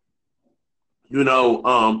 You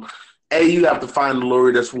know, you have to find a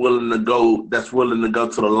lawyer that's willing to go to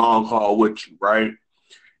the long haul with you, right?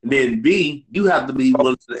 And then B, you have to be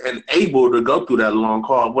willing and able to go through that long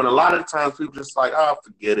haul. When a lot of times people just like, oh,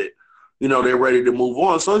 forget it. You know, they're ready to move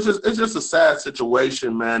on. So it's just a sad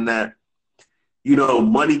situation, man, that, you know,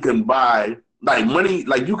 money can buy, like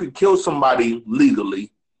you could kill somebody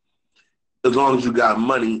legally as long as you got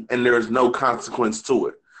money and there's no consequence to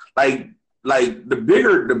it. Like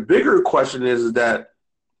the bigger question is that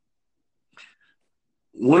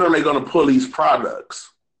when are they going to pull these products?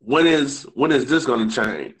 When is this going to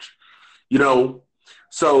change? You know,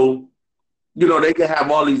 so, you know, they can have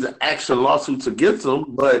all these action lawsuits against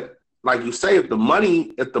them, but like you say, if the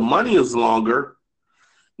money is longer,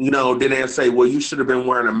 you know, then they say, well, you should have been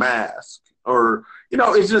wearing a mask, or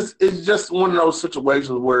it's just one of those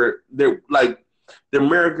situations where they're like the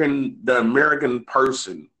American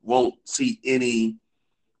person won't see any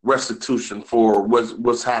restitution for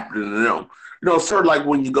what's happening to them. Sort of like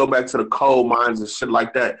when you go back to the coal mines and shit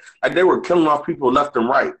like that. Like they were killing off people left and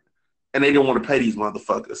right, and they didn't want to pay these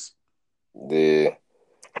motherfuckers. Yeah,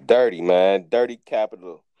 dirty man, dirty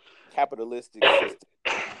capitalistic system.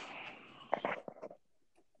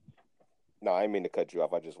 No, I didn't mean to cut you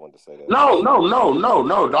off. I just wanted to say that. No.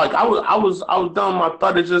 Like I was done. My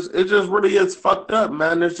thought it just really is fucked up,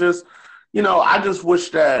 man. It's just, I just wish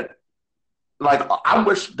that, like, I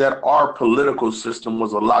wish that our political system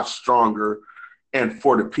was a lot stronger and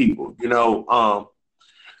for the people,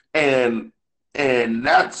 and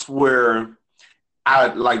that's where I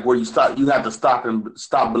like where you have to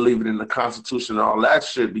stop believing in the Constitution and all that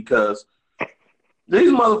shit because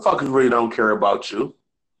these motherfuckers really don't care about you.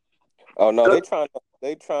 Oh no,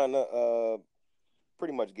 they trying to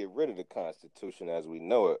pretty much get rid of the Constitution as we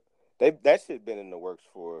know it. That shit been in the works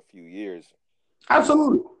for a few years.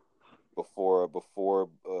 Absolutely. Before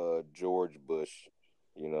George Bush,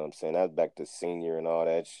 you know what I'm saying? That's back to senior and all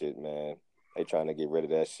that shit, man. They trying to get rid of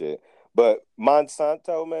that shit. But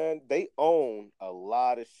Monsanto, man, they own a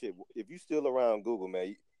lot of shit. If you still around Google,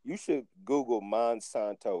 man, you should Google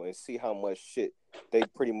Monsanto and see how much shit they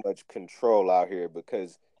pretty much control out here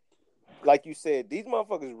because like you said, these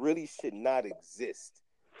motherfuckers really should not exist.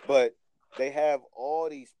 But they have all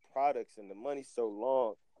these products and the money so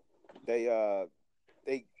long, they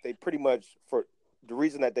pretty much, for the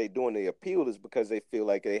reason that they doing the appeal is because they feel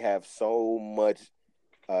like they have so much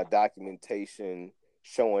documentation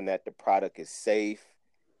showing that the product is safe.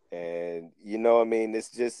 And you know what I mean? It's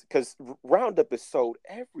just because Roundup is sold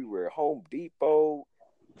everywhere. Home Depot,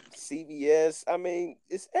 CVS. I mean,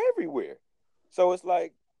 it's everywhere. So it's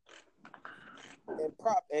like,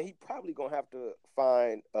 and he probably gonna have to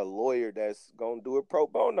find a lawyer that's gonna do it pro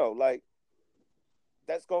bono. Like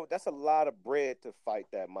that's a lot of bread to fight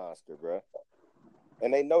that monster, bro.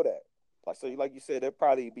 And they know that. Like you said, there'll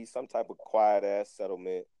probably be some type of quiet ass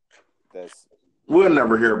settlement. We'll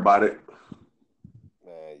never hear about it.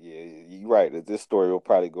 Man, yeah, you're right. This story will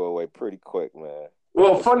probably go away pretty quick, man.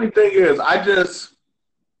 Well, funny thing is, I just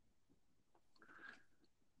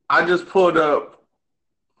pulled up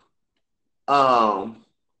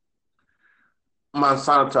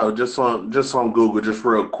Monsanto just on Google just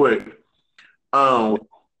real quick. So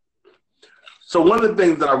one of the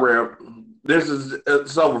things that I read,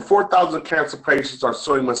 it's over 4,000 cancer patients are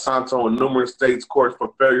suing Monsanto in numerous states courts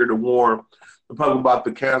for failure to warn the public about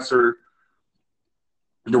the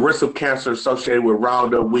risk of cancer associated with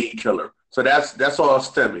Roundup weed killer. So that's all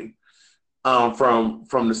stemming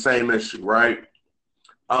from the same issue, right?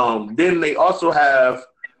 Then they also have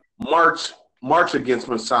March Against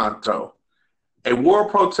Monsanto. A war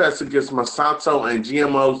protest against Monsanto and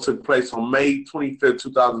GMOs took place on May 25th,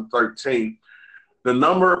 2013. The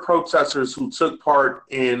number of protesters who took part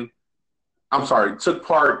is uncertain.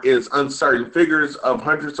 Figures of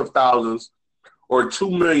hundreds of thousands or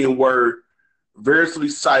 2 million were variously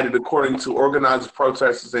cited according to organized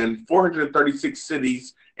protesters in 436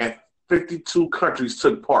 cities and 52 countries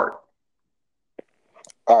took part.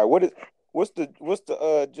 All right, what's the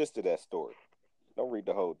gist of that story? Don't read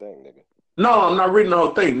the whole thing, nigga. No, I'm not reading the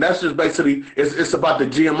whole thing. That's just basically it's about the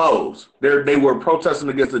GMOs. They were protesting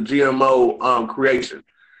against the GMO creation.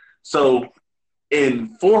 So in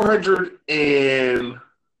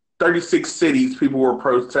 436 cities, people were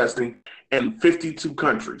protesting in 52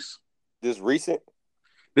 countries. This recent?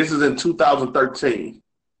 This is in 2013.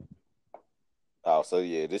 Oh, so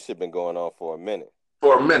yeah, this shit been going on for a minute.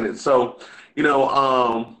 So,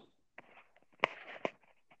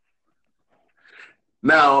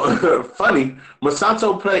 now, funny,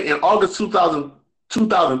 Monsanto paid in August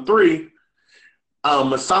 2003,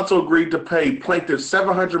 Monsanto agreed to pay plaintiffs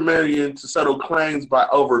 $700 million to settle claims by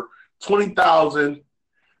over 20,000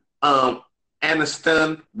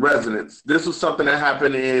 Anniston residents. This was something that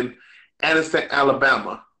happened in Anniston,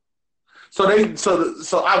 Alabama. So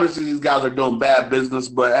obviously these guys are doing bad business,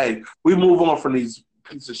 but hey, we move on from these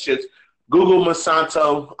pieces of shit. Google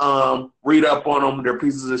Monsanto, read up on them. They're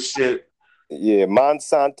pieces of shit. Yeah,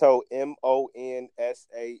 Monsanto, Monsanto,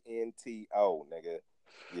 nigga.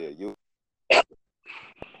 Yeah, you.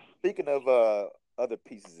 Speaking of other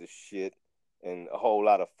pieces of shit and a whole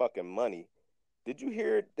lot of fucking money, did you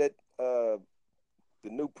hear that the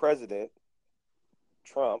new president,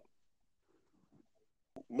 Trump,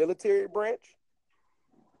 military branch?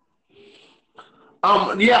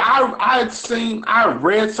 Yeah, I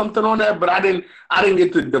read something on that, but I didn't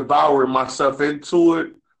get to devour myself into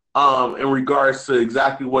it. in regards to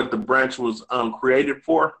exactly what the branch was created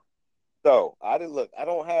for? So I didn't look. I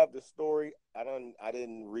don't have the story. I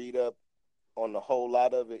didn't read up on the whole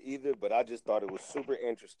lot of it either. But I just thought it was super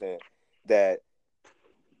interesting that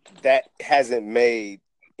hasn't made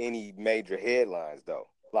any major headlines though.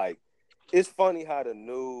 Like, it's funny how the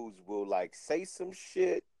news will like say some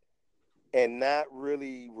shit and not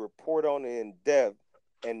really report on it in depth,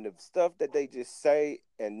 and the stuff that they just say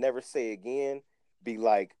and never say again be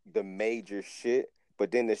like the major shit.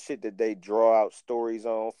 But then the shit that they draw out stories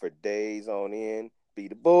on for days on end be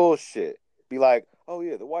the bullshit. Be like, oh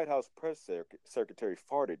yeah, the White House press secretary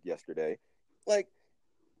farted yesterday. Like,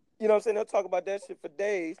 you know what I'm saying? They'll talk about that shit for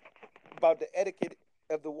days, about the etiquette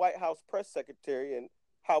of the White House press secretary and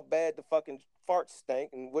how bad the fucking farts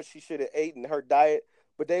stank and what she should have ate in her diet.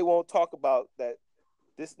 But they won't talk about that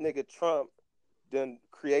this nigga Trump done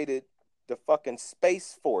created the fucking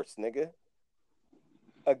Space Force, nigga.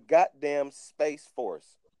 A goddamn Space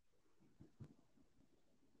Force.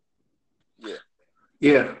 Yeah.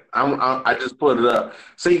 Yeah, I just put it up.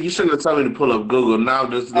 See, you shouldn't have told me to pull up Google. Now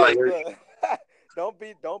just Hey, like look. don't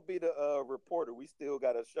be the reporter. We still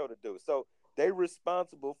got a show to do. So they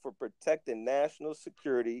responsible for protecting national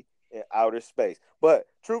security in outer space. But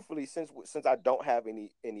truthfully, since I don't have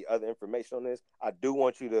any other information on this, I do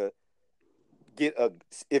want you to get a.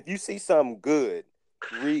 If you see something good,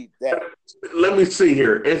 read that. let me see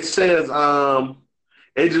here. It says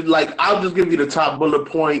it just like I'll just give you the top bullet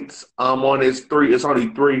points on its three. It's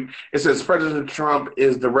only three. It says President Trump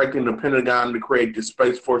is directing the Pentagon to create the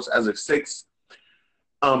Space Force as a sixth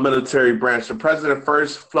military branch. The president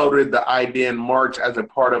first floated the idea in March as a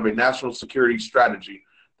part of a national security strategy.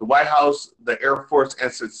 The White House, the Air Force,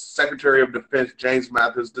 and Secretary of Defense James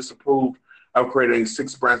Mathis disapproved of creating a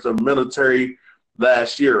sixth branch of military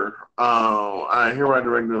last year. I hear my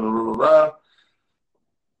director.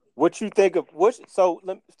 What you think of what? So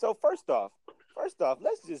first off,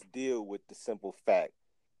 let's just deal with the simple fact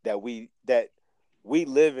that we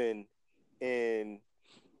living in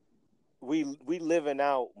we living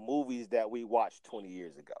out movies that we watched 20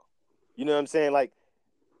 years ago. You know what I'm saying? Like,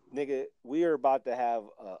 nigga, we are about to have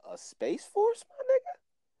a space force, my nigga.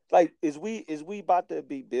 Like, is we about to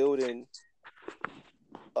be building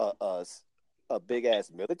a big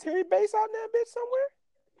ass military base out in that bitch somewhere?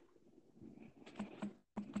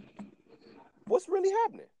 What's really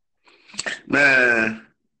happening? Man,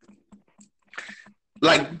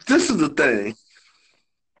 like this is the thing.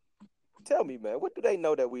 Tell me, man, what do they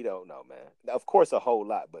know that we don't know, man? Now, of course, a whole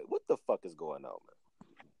lot, but what the fuck is going on,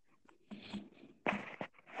 man?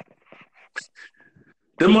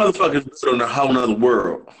 Them motherfuckers live in a whole nother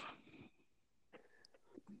world.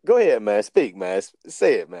 Go ahead, man. Speak, man.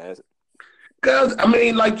 Say it, man. Cause I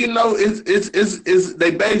mean, like it's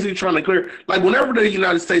they basically trying to clear like whenever the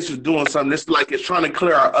United States is doing something, it's like it's trying to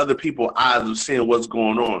clear our other people's eyes of seeing what's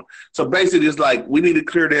going on. So basically, it's like we need to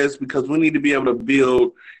clear this because we need to be able to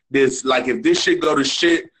build this. Like if this shit go to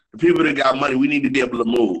shit, the people that got money, we need to be able to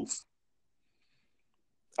move.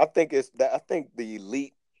 I think it's that. I think the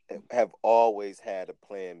elite have always had a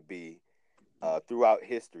plan B throughout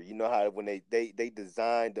history. You know how when they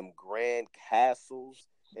designed them grand castles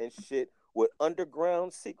and shit with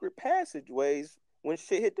underground secret passageways when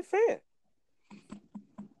shit hit the fan.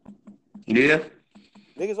 Yeah.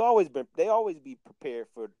 Niggas always be prepared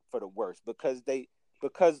for the worst because they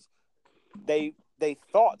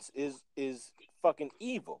thoughts is fucking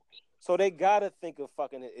evil. So they gotta think of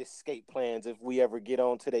fucking escape plans if we ever get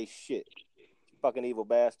on to they shit. Fucking evil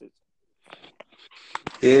bastards.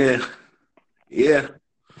 Yeah. Yeah.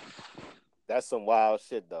 That's some wild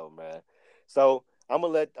shit though, man. So I'm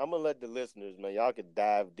gonna let the listeners, man, y'all can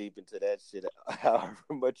dive deep into that shit however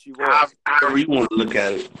much you want. However you want to look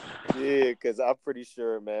at it. Yeah, because I'm pretty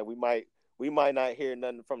sure, man, we might not hear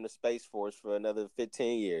nothing from the Space Force for another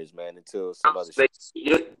 15 years, man, until some other shit.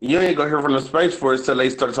 You ain't gonna hear from the Space Force till they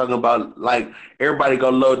start talking about like everybody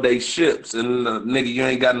gonna load their ships and nigga, you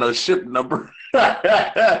ain't got no ship number.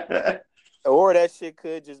 Or that shit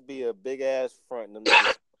could just be a big ass front and them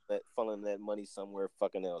niggas funneling that money somewhere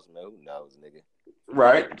fucking else, man. Who knows, nigga?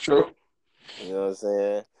 Right, true. You know what I'm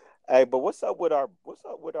saying? Hey, but what's up with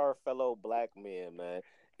our fellow black men, man?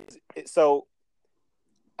 So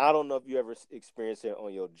I don't know if you ever experienced it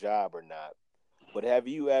on your job or not, but have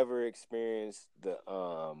you ever experienced the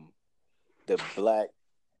black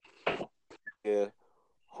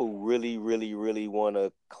who really, really, really want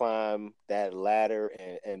to climb that ladder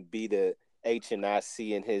and be the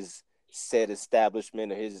HNIC in his said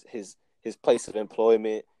establishment or his place of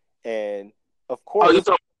employment, and of course,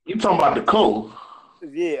 you talking about the cool?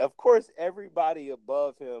 yeah, of course, everybody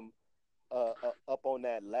above him, up on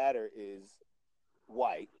on that ladder is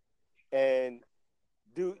white. And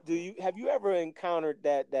have you ever encountered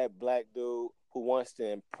that black dude who wants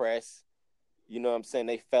to impress, you know what I'm saying,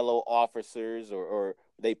 they fellow officers or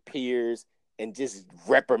they peers and just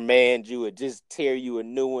reprimand you or just tear you a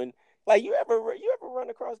new one? Like you ever run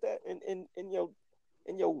across that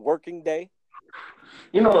in your working day?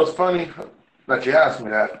 You know what's funny that you asked me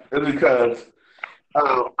that is because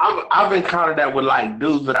I've encountered that with like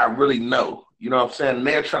dudes that I really know. You know what I'm saying?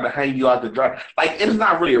 They're trying to hang you out to dry. Like it's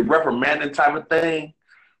not really a reprimanding type of thing,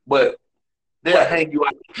 but they'll hang you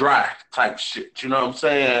out to dry type shit. You know what I'm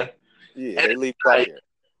saying? Yeah, they leave right here.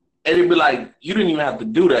 And it'd be like, you didn't even have to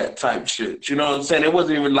do that type shit. You know what I'm saying? It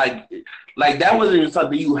wasn't even like that wasn't even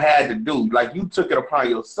something you had to do. Like you took it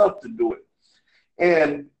upon yourself to do it.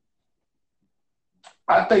 And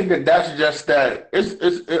I think that's just that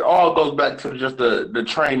it all goes back to just the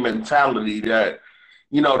train mentality that,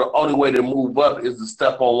 you know, the only way to move up is to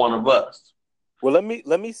step on one of us. Well, let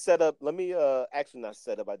me set up. Let me actually not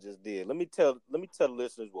set up. I just did. Let me tell the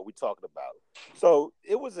listeners what we're talking about. So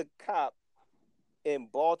it was a cop in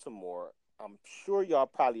Baltimore. I'm sure y'all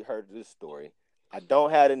probably heard of this story. I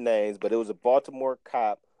don't have the names, but it was a Baltimore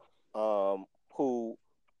cop who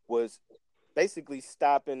was basically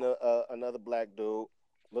stopping another black dude.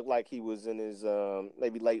 Looked like he was in his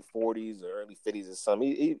maybe late 40s or early 50s or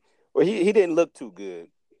something. He didn't look too good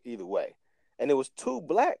either way. And there was two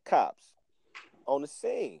black cops on the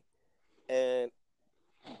scene. And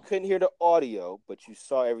you couldn't hear the audio, but you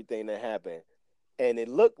saw everything that happened. And it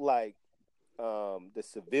looked like the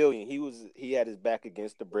civilian, he had his back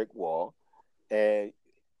against the brick wall. And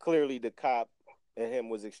clearly the cop and him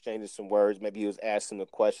was exchanging some words. Maybe he was asking the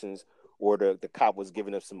questions or the cop was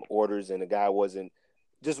giving him some orders and the guy wasn't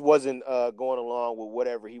going along with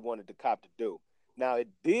whatever he wanted the cop to do. Now, it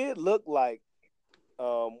did look like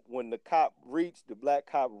when the black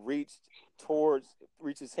cop reached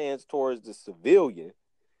his hands towards the civilian,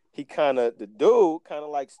 the dude kind of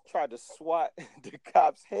like tried to swat the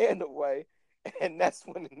cop's hand away, and that's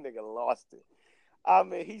when the nigga lost it. I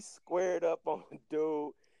mean, he squared up on the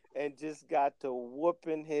dude and just got to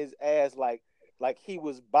whooping his ass like he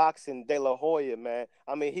was boxing De La Hoya, man.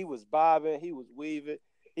 I mean, he was bobbing, he was weaving.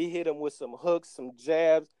 He hit him with some hooks, some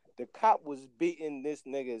jabs. The cop was beating this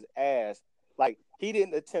nigga's ass. Like, he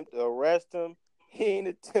didn't attempt to arrest him. He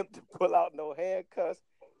didn't attempt to pull out no handcuffs.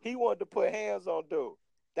 He wanted to put hands on dude.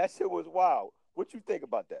 That shit was wild. What you think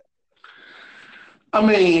about that? I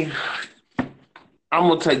mean, I'm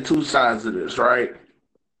going to take two sides of this, right?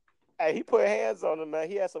 Hey, he put hands on him, man.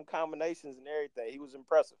 He had some combinations and everything. He was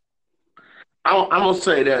impressive. I'm going to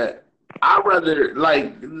say that I rather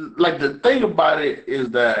like the thing about it is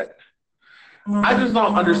that I just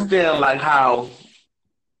don't understand like how,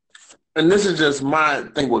 and this is just my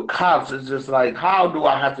thing with cops. It's just like, how do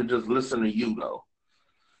I have to just listen to you though?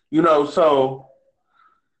 You know, so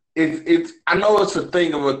it's I know it's a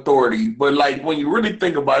thing of authority, but like when you really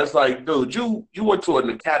think about it, it's like, dude, you went to an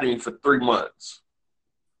academy for 3 months,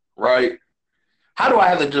 right? How do I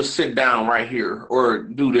have to just sit down right here or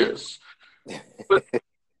do this? But,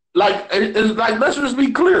 like it's like, let's just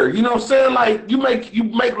be clear. You know what I'm saying? Like you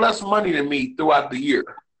make less money than me throughout the year.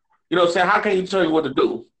 You know what I'm saying? How can you tell me what to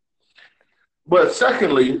do? But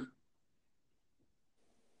secondly,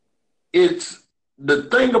 it's the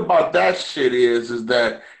thing about that shit is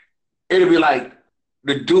that it'd be like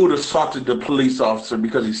the dude assaulted the police officer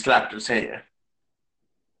because he slapped his hand.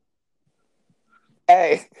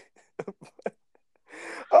 Hey.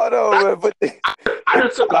 Hold on, man. But I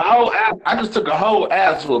just took a whole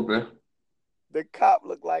ass whooping. The cop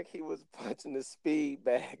looked like he was punching the speed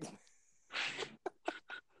bag.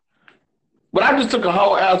 But I just took a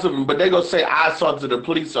whole ass whooping. But they gonna say I assaulted the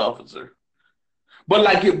police officer. But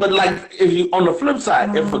like if you on the flip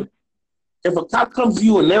side, if a cop comes to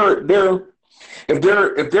you and if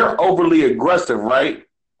they're overly aggressive, right?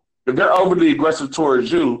 If they're overly aggressive towards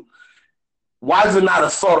you, why is it not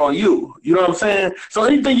assault on you? You know what I'm saying? So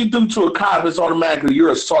anything you do to a cop is automatically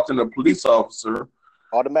you're assaulting a police officer.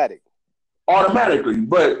 Automatically.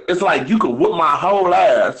 But it's like you could whoop my whole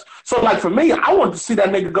ass. So like for me, I want to see that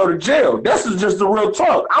nigga go to jail. This is just the real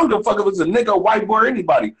talk. I don't give a fuck if it's a nigga, a white boy, or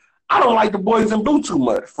anybody. I don't like the boys in blue too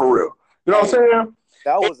much, for real. You know what I'm saying?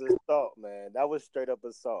 That was assault, man. That was straight up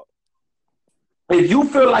assault. If you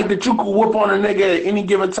feel like that you could whoop on a nigga at any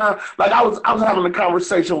given time, like I was having a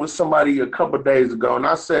conversation with somebody a couple of days ago, and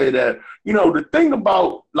I said that, you know, the thing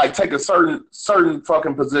about like taking certain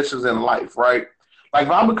fucking positions in life, right? Like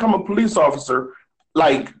if I become a police officer,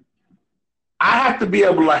 like I have to be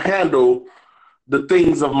able to handle the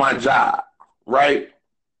things of my job, right?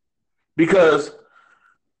 Because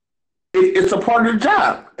it's a part of the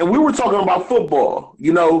job. And we were talking about football,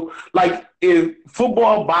 like if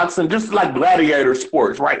football, boxing, just like gladiator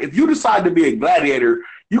sports, right? If you decide to be a gladiator,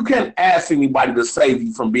 you can't ask anybody to save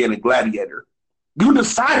you from being a gladiator. You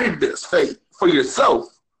decided this for yourself.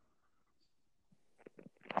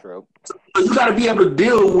 True. So you got to be able to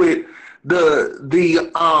deal with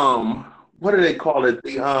the what do they call it?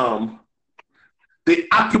 The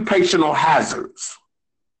occupational hazards.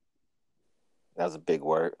 That was a big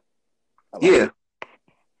word. Yeah.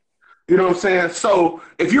 You know what I'm saying? So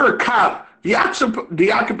if you're a cop, the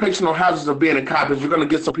occupational hazards of being a cop is you're going to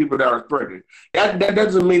get some people that are threatening. That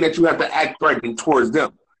doesn't mean that you have to act threatening towards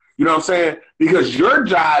them. You know what I'm saying? Because your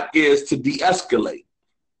job is to de-escalate.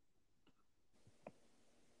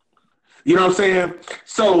 You know what I'm saying?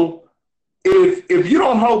 So if you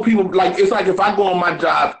don't hold people, like it's like if I go on my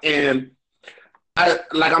job and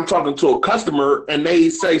I'm talking to a customer and they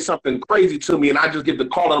say something crazy to me and I just get to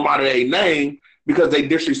call them out of their name because they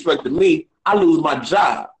disrespected me, I lose my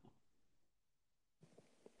job.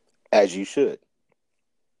 As you should.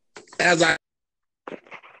 But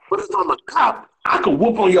if I'm a cop, I could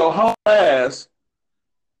whoop on your whole ass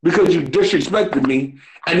because you disrespected me,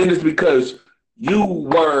 and then it's because you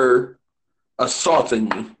were assaulting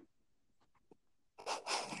me.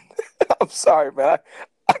 I'm sorry, man.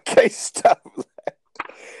 I can't stop laughing.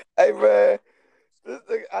 Hey, man.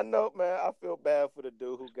 I know, man. I feel bad for the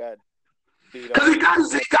dude who got beat up.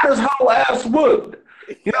 Because he got his whole ass whooped.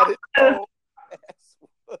 He got his whole ass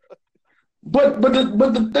whooped. But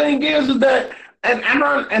the thing is that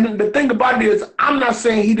and the thing about it is I'm not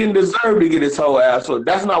saying he didn't deserve to get his whole ass whooped.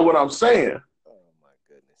 That's not what I'm saying. Oh my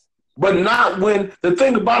goodness. But not when the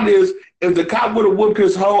thing about it is if the cop would have whooped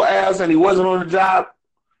his whole ass and he wasn't on the job,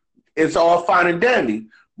 it's all fine and dandy.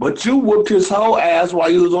 But you whooped his whole ass while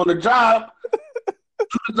he was on the job. You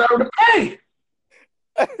deserve to pay.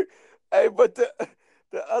 Hey, but the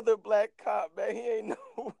other black cop, man, he ain't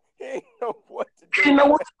know what to do. He didn't know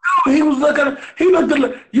what to do. He looked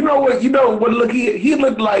you know what look he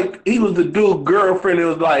looked like he was the dude girlfriend. It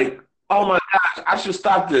was like, oh my gosh, I should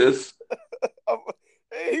stop this.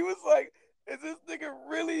 He was like, is this nigga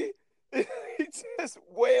really he just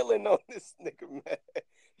wailing on this nigga, man.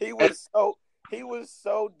 He was so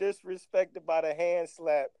disrespected by the hand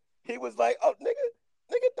slap. He was like, oh nigga,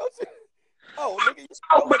 don't you nigga, you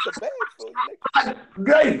know what the bag for you, nigga.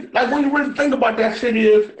 Great. Like when you really think about that shit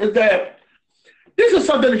is that this is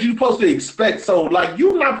something that you're supposed to expect. So like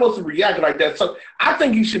you're not supposed to react like that. So I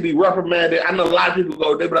think he should be reprimanded. I know a lot of people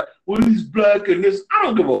go, they be like, well, he's black and this. I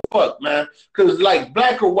don't give a fuck, man. Because like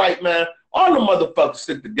black or white, man, all the motherfuckers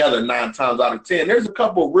stick together 9 times out of 10. There's a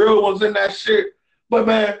couple of real ones in that shit. But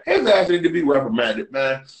man, his ass need to be reprimanded,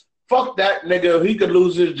 man. Fuck that nigga. He could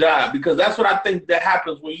lose his job because that's what I think that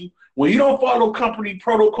happens when you don't follow company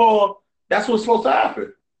protocol. That's what's supposed to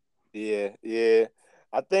happen. Yeah.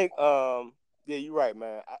 I think yeah, you're right,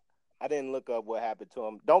 man. I didn't look up what happened to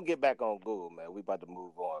him. Don't get back on Google, man. We about to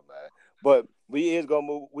move on, man. But we're gonna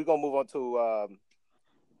move on to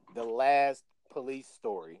the last police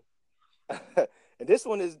story. And this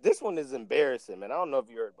one is embarrassing, man. I don't know if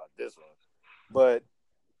you heard about this one, but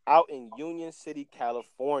out in Union City,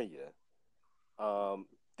 California,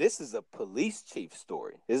 this is a police chief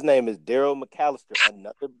story. His name is Daryl McAllister,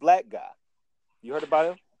 another black guy. You heard about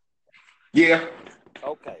him? Yeah.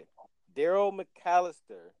 Okay. Daryl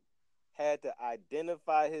McAllister had to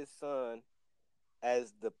identify his son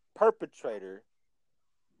as the perpetrator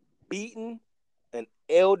beating an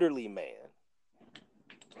elderly man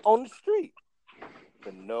on the street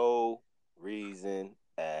for no reason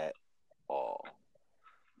at all.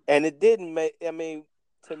 And it didn't make,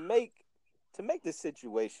 to make the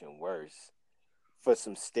situation worse for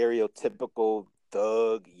some stereotypical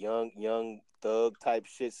thug, young thug type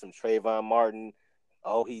shit, some Trayvon Martin,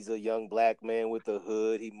 oh, he's a young black man with a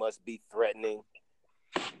hood, he must be threatening.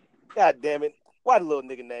 God damn it. Why the little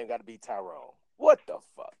nigga name gotta be Tyrone? What the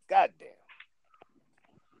fuck? God damn.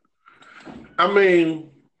 I mean,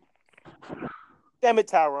 damn it,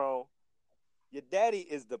 Tyrone. Your daddy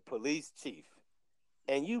is the police chief.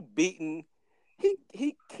 And you beating,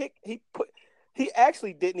 he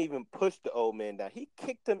actually didn't even push the old man down. He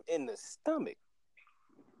kicked him in the stomach.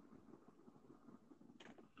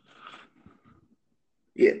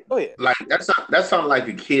 Yeah. Oh yeah. Like that sounds like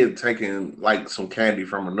a kid taking like some candy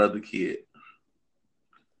from another kid.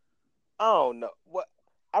 I don't know. What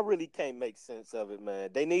I really can't make sense of it, man.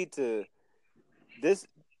 They need to the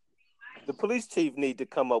police chief need to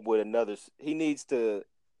come up with he needs to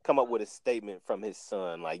come up with a statement from his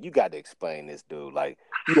son. Like, you got to explain this, dude. Like,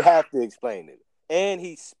 you have to explain it. And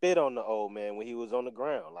he spit on the old man when he was on the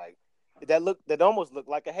ground. Like, that almost looked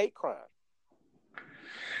like a hate crime.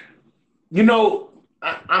 You know,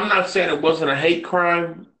 I'm not saying it wasn't a hate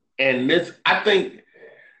crime, and this I think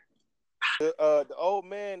The old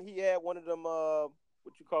man, he had one of them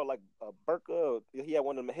what you call like a burqa. He had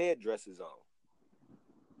one of them headdresses on,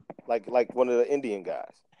 like one of the Indian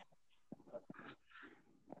guys.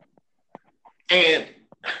 and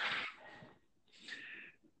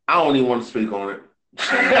I don't even want to speak on it.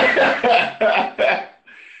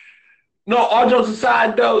 No, all jokes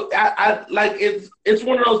aside, though, I like it's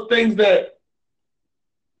one of those things that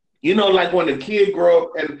like when a kid grow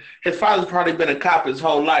up and his father's probably been a cop his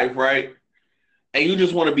whole life, right? And you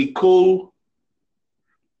just want to be cool,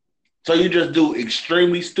 so you just do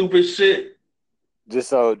extremely stupid shit.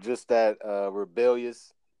 Just that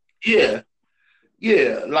rebellious. Yeah,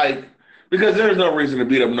 yeah, like because there's no reason to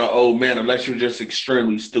beat up no old man unless you're just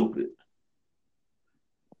extremely stupid.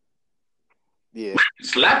 Yeah,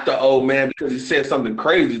 Slap the old man because he said something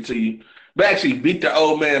crazy to you, but actually beat the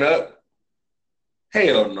old man up.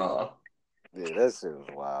 Hell no. yeah, that shit was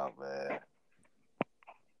wild, man.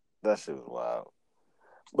 That shit was wild.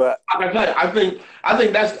 But I think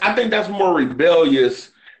that's more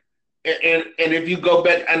rebellious. And if you go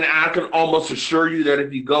back, and I can almost assure you that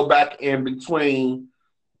if you go back in between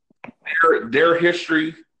their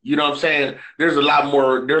history, you know what I'm saying, there's a lot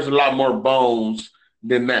more bones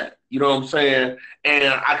than that. You know what I'm saying?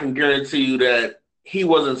 And I can guarantee you that he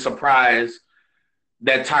wasn't surprised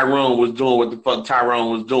that Tyrone was doing what the fuck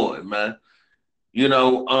Tyrone was doing, man.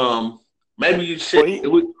 Maybe you should.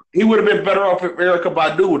 He would have been better off if Erica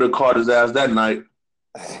Badu would have caught his ass that night.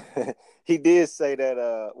 he did say that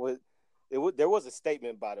there was a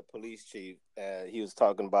statement by the police chief. He was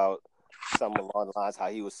talking about something along the lines how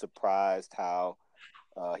he was surprised how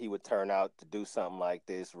he would turn out to do something like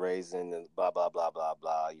this, raising and blah blah blah blah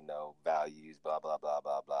blah, values, blah blah blah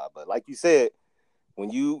blah blah. But like you said, when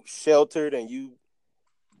you sheltered and you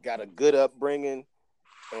got a good upbringing,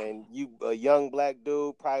 and you a young black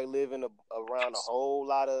dude probably living around a whole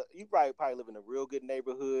lot of, you probably live in a real good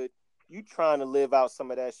neighborhood. You trying to live out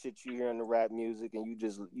some of that shit you hear in the rap music, and you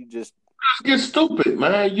just get stupid,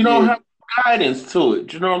 man. You don't have guidance to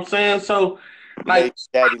it. You know what I'm saying? So, like,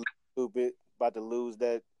 daddy stupid, about to lose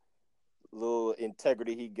that little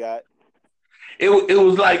integrity he got. It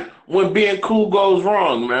was like when being cool goes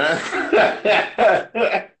wrong, man. Man,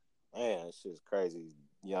 that shit's crazy.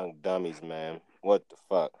 Young dummies, man. What the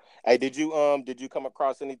fuck? Hey, did you come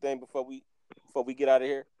across anything before we get out of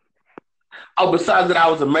here? Oh, besides that, I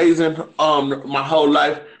was amazing. My whole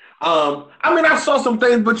life. I mean, I saw some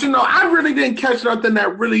things, but I really didn't catch nothing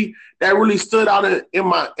that really stood out in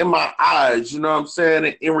my eyes. You know what I'm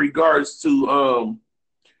saying? In regards to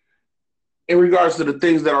the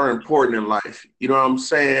things that are important in life. You know what I'm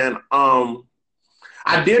saying?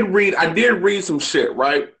 I did read some shit,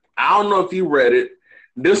 right? I don't know if you read it.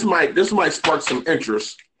 This might spark some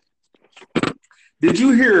interest. Did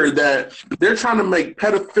you hear that they're trying to make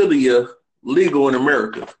pedophilia legal in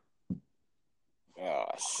America? Oh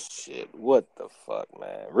shit! What the fuck,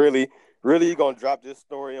 man? Really, you gonna drop this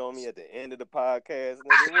story on me at the end of the podcast?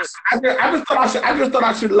 I just thought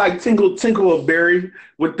I should like tinkle a berry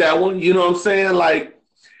with that one. You know what I'm saying? Like,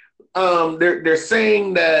 they're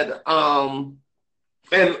saying that, and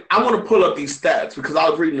I want to pull up these stats because I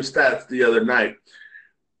was reading the stats the other night,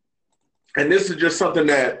 and this is just something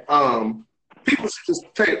that people should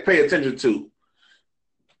just pay attention to.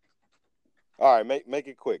 All right, make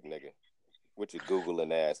it quick, nigga. With your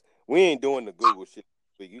Googling ass, we ain't doing the Google shit.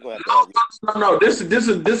 You gonna have to have no. This is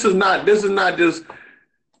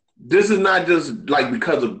not just like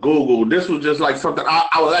because of Google. This was just like something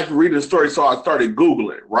I was actually reading the story, so I started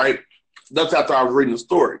Googling. Right, that's after I was reading the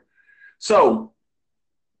story. So,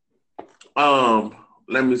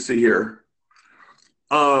 let me see here.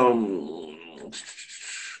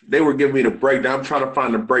 They were giving me the breakdown. I'm trying to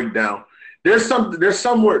find the breakdown. There's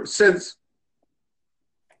somewhere since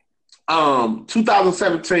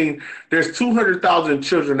 2017, there's 200,000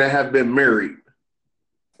 children that have been married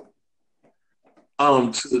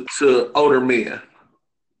to older men.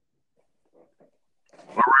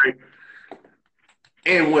 All right.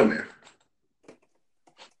 And women.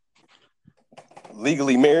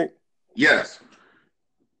 legally married? Yes.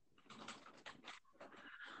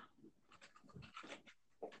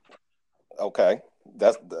 Okay.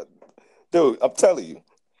 That's the dude, I'm telling you.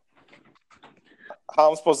 How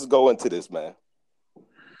I'm supposed to go into this, man?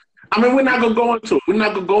 I mean, we're not gonna go into it. We're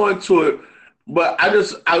not gonna go into it. But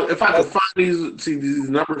if I can find these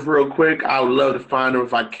numbers real quick, I would love to find them.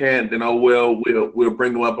 If I can't, then I will. We'll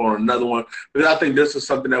bring them up on another one. Because I think this is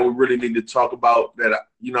something that we really need to talk about. That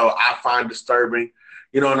I find disturbing.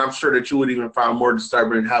 you know, and I'm sure that you would even find more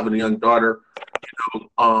disturbing having a young daughter,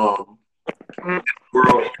 world.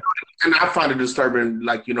 And I find it disturbing,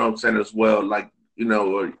 like, you know what I'm saying, as well. Like, you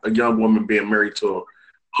know, a young woman being married to an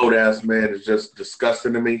old ass man is just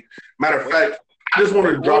disgusting to me. Matter of fact, I just want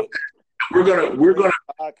to drop that. We're gonna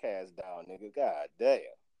podcast down, nigga. God damn.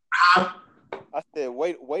 huh? I said,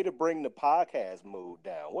 way to bring the podcast mood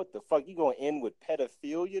down. What the fuck? You gonna end with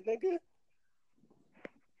pedophilia, nigga?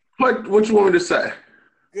 What you want me to say?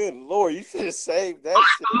 Good Lord, you should have saved that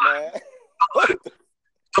shit, man.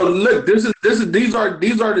 So look, these are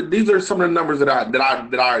some of the numbers that I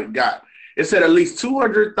got. It said at least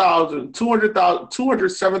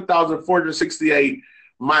 207,468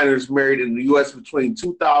 minors married in the U.S. between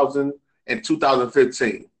 2000 and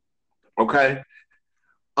 2015. Okay.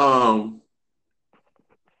 Of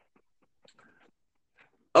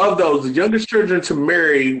those, the youngest children to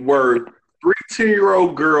marry were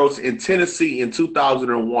 10-year-old girls in Tennessee in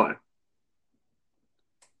 2001.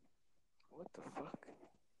 What the fuck?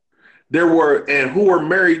 Who were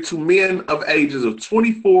married to men of ages of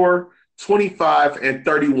 24, 25, and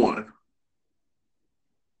 31.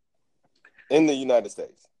 In the United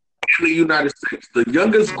States. In the United States. The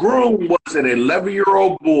youngest groom was an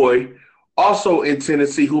 11-year-old boy, also in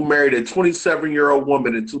Tennessee, who married a 27-year-old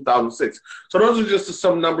woman in 2006. So those are just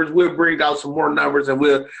some numbers. We'll bring out some more numbers, and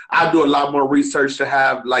I'll do a lot more research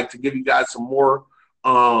to give you guys some more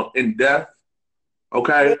in depth.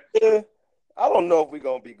 Okay. Yeah. I don't know if we're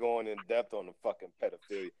gonna be going in depth on the fucking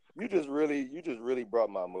pedophilia. You just really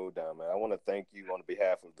brought my mood down, man. I want to thank you on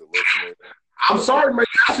behalf of the listeners. I'm sorry, man.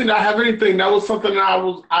 I did not have anything. That was something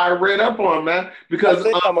I read up on, man. Because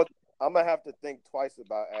I'm gonna have to think twice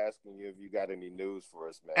about asking you if you got any news for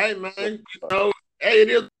us, man. Hey, man. Hey, it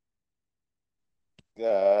is.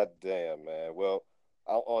 God damn, man. Well,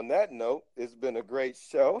 on that note, it's been a great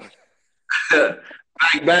show.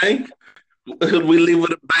 Bang bang. We leave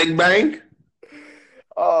with a bang bang.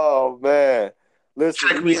 Oh man, listen,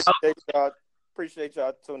 Check me out. Appreciate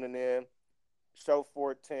y'all tuning in. Show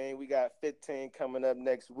 14. We got 15 coming up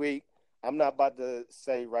next week. I'm not about to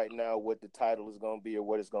say right now what the title is going to be or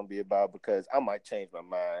what it's going to be about because I might change my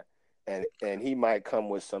mind, and he might come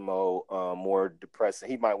with some more depressing.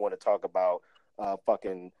 He might want to talk about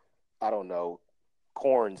fucking, I don't know,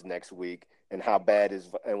 corns next week and how bad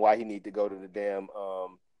is and why he need to go to the damn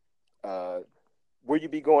where you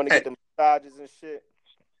be going to get the massages and shit.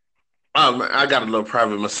 I got a little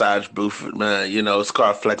private massage booth, man. You know, it's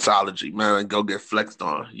called Flexology, man. Go get flexed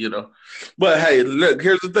on, you know. But hey, look,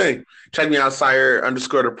 here's the thing. Check me out, Sire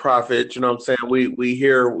 _ the Prophet. You know what I'm saying? We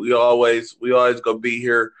here, we always gonna be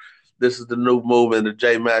here. This is the new movement, the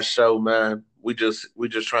J Mass show, man. We just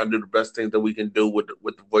trying to do the best things that we can do with the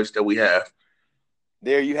voice that we have.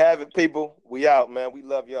 There you have it, people. We out, man. We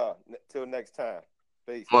love y'all. Till next time.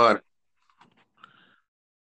 Peace. Come on.